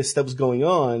all of this that was going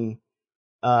on.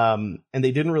 And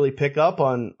they didn't really pick up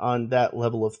on that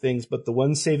level of things, but the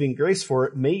one saving grace for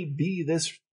it may be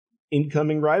this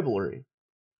incoming rivalry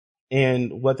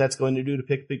and what that's going to do to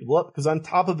pick people up. Because on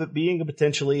top of it being a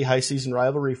potentially high season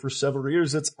rivalry for several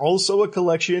years, it's also a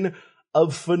collection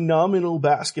of phenomenal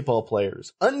basketball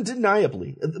players.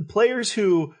 Undeniably, players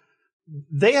who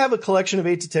they have a collection of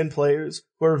 8 to 10 players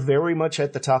who are very much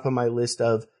at the top of my list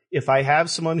of, if I have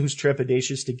someone who's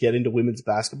trepidatious to get into women's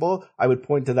basketball, I would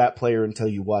point to that player until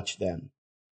you watch them.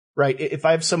 Right? If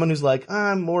I have someone who's like,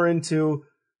 I'm more into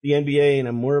the NBA and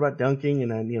I'm more about dunking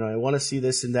and I want to see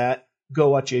this and that, go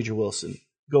watch Aja Wilson.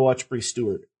 Go watch Bree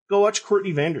Stewart. Go watch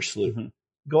Courtney Vandersloot. Mm-hmm.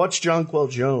 Go watch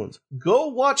Jonquel Jones. Go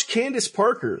watch Candace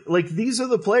Parker. Like, these are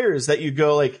the players that you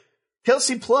go, like,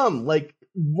 Kelsey Plum, like,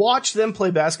 watch them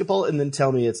play basketball and then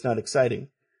tell me it's not exciting.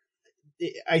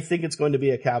 I think it's going to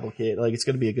be a cavalcade. Like, it's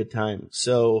going to be a good time.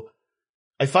 So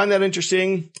I find that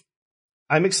interesting.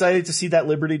 I'm excited to see that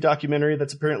Liberty documentary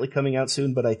that's apparently coming out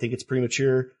soon, but I think it's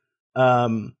premature.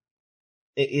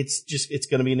 It's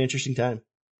going to be an interesting time.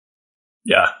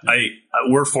 Yeah.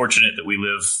 We're fortunate that we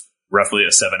live roughly a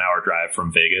 7-hour drive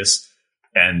from Vegas,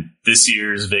 and this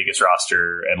year's Vegas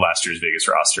roster and last year's Vegas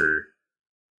roster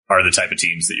are the type of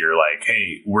teams that you're like,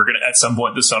 hey, we're going to, at some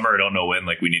point this summer, I don't know when,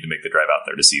 like, we need to make the drive out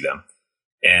there to see them.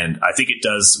 And I think it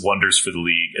does wonders for the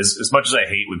league. As much as I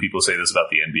hate when people say this about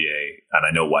the NBA, and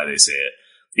I know why they say it,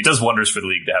 it does wonders for the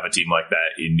league to have a team like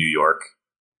that in New York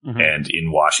and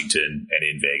in Washington and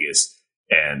in Vegas.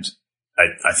 And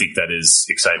I think that is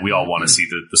exciting. We all want to see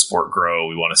the sport grow.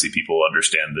 We want to see people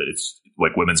understand that it's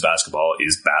like women's basketball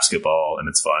is basketball and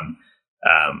it's fun.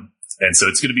 And so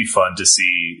it's going to be fun to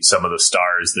see some of the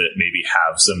stars that maybe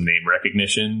have some name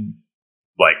recognition,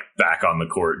 like, back on the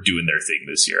court doing their thing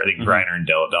this year. I think Griner and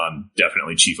Deladon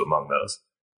definitely chief among those.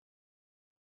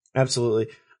 Absolutely.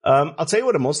 I'll tell you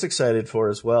what I'm most excited for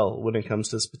as well when it comes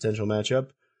to this potential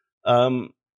matchup.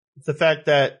 The fact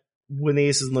that when the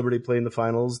Aces and Liberty play in the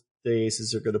finals, the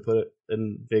Aces are going to put it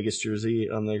in Vegas jersey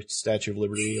on their Statue of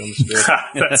Liberty on the strip.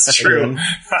 That's true.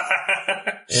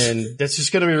 And that's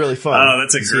just going to be really fun. Oh,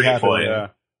 that's a great point. Yeah.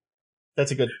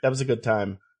 That was a good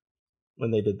time when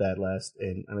they did that last,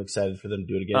 and I'm excited for them to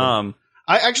do it again.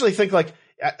 I actually think, like,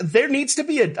 there needs to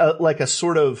be a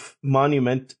sort of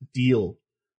monument deal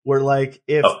where, like,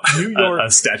 if New York a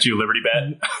Statue of Liberty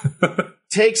bet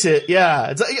takes it,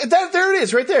 yeah, it's like, there it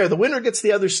is, right there. The winner gets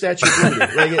the other Statue of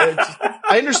Liberty. Like,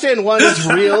 I understand one is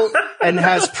real and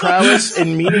has prowess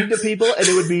and meaning to people, and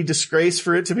it would be disgrace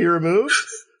for it to be removed.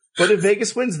 But if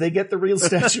Vegas wins, they get the real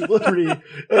Statue of Liberty,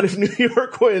 and if New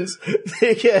York wins,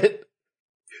 they get.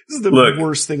 This is the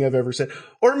worst thing I've ever said.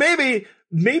 Or maybe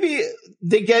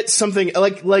they get something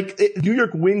like New York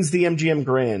wins the MGM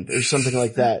Grand or something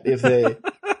like that. If they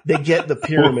get the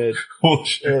pyramid,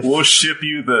 we'll ship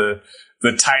you the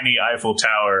tiny Eiffel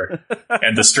Tower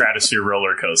and the Stratosphere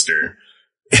roller coaster.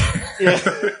 Yeah,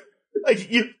 like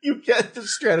you get the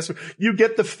Stratosphere, you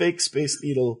get the fake Space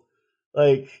Needle,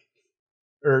 or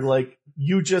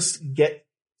you just get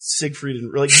Siegfried,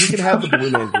 and like you can have the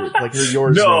Blue Man Group, like they're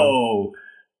yours. No. Now.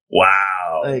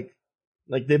 Wow.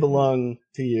 Like they belong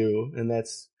to you, and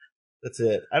that's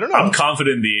it. I don't know. I'm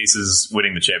confident in the Aces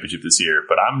winning the championship this year,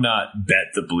 but I'm not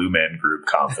bet the Blue Man Group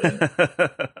confident.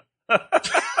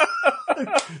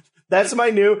 That's my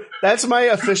new is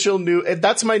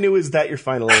that your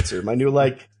final answer? My new,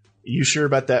 like, you sure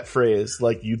about that phrase?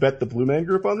 Like, you bet the Blue Man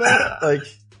Group on that? Like,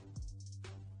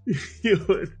 you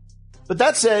would. But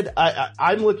that said,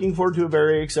 I'm looking forward to a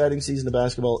very exciting season of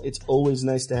basketball. It's always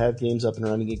nice to have games up and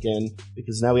running again,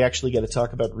 because now we actually get to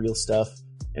talk about real stuff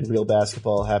and real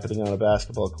basketball happening on a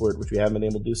basketball court, which we haven't been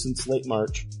able to do since late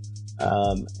March.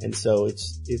 And so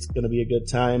it's going to be a good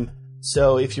time.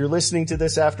 So if you're listening to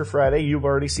this after Friday, you've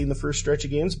already seen the first stretch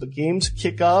of games, but games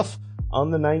kick off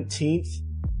on the 19th.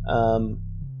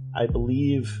 I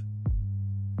believe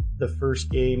the first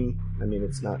game, I mean,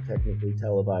 it's not technically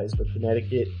televised, but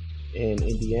Connecticut and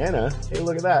Indiana, hey,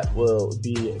 look at that, will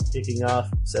be kicking off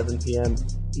 7 p.m.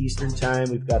 Eastern Time.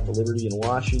 We've got the Liberty in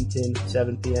Washington,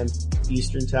 7 p.m.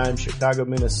 Eastern Time. Chicago,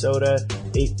 Minnesota,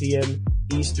 8 p.m.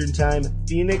 Eastern Time.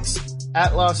 Phoenix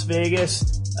at Las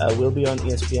Vegas will be on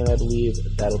ESPN, I believe.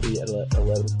 That'll be at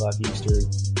 11 o'clock Eastern.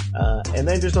 And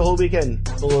then just a whole weekend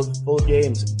full of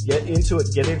games. Get into it.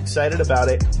 Get excited about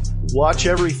it. Watch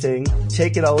everything.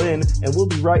 Take it all in. And we'll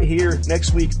be right here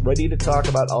next week ready to talk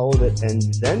about all of it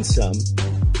and then some.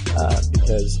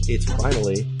 Because it's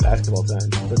finally basketball time.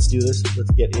 Let's do this. Let's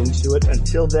get into it.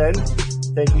 Until then,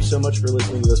 Thank you so much for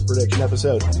listening to this prediction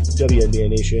episode of WNBA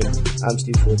Nation. I'm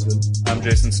Steve Schwartzman. I'm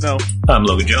Jason Snow. I'm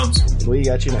Logan Jones. And we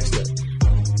got you next time.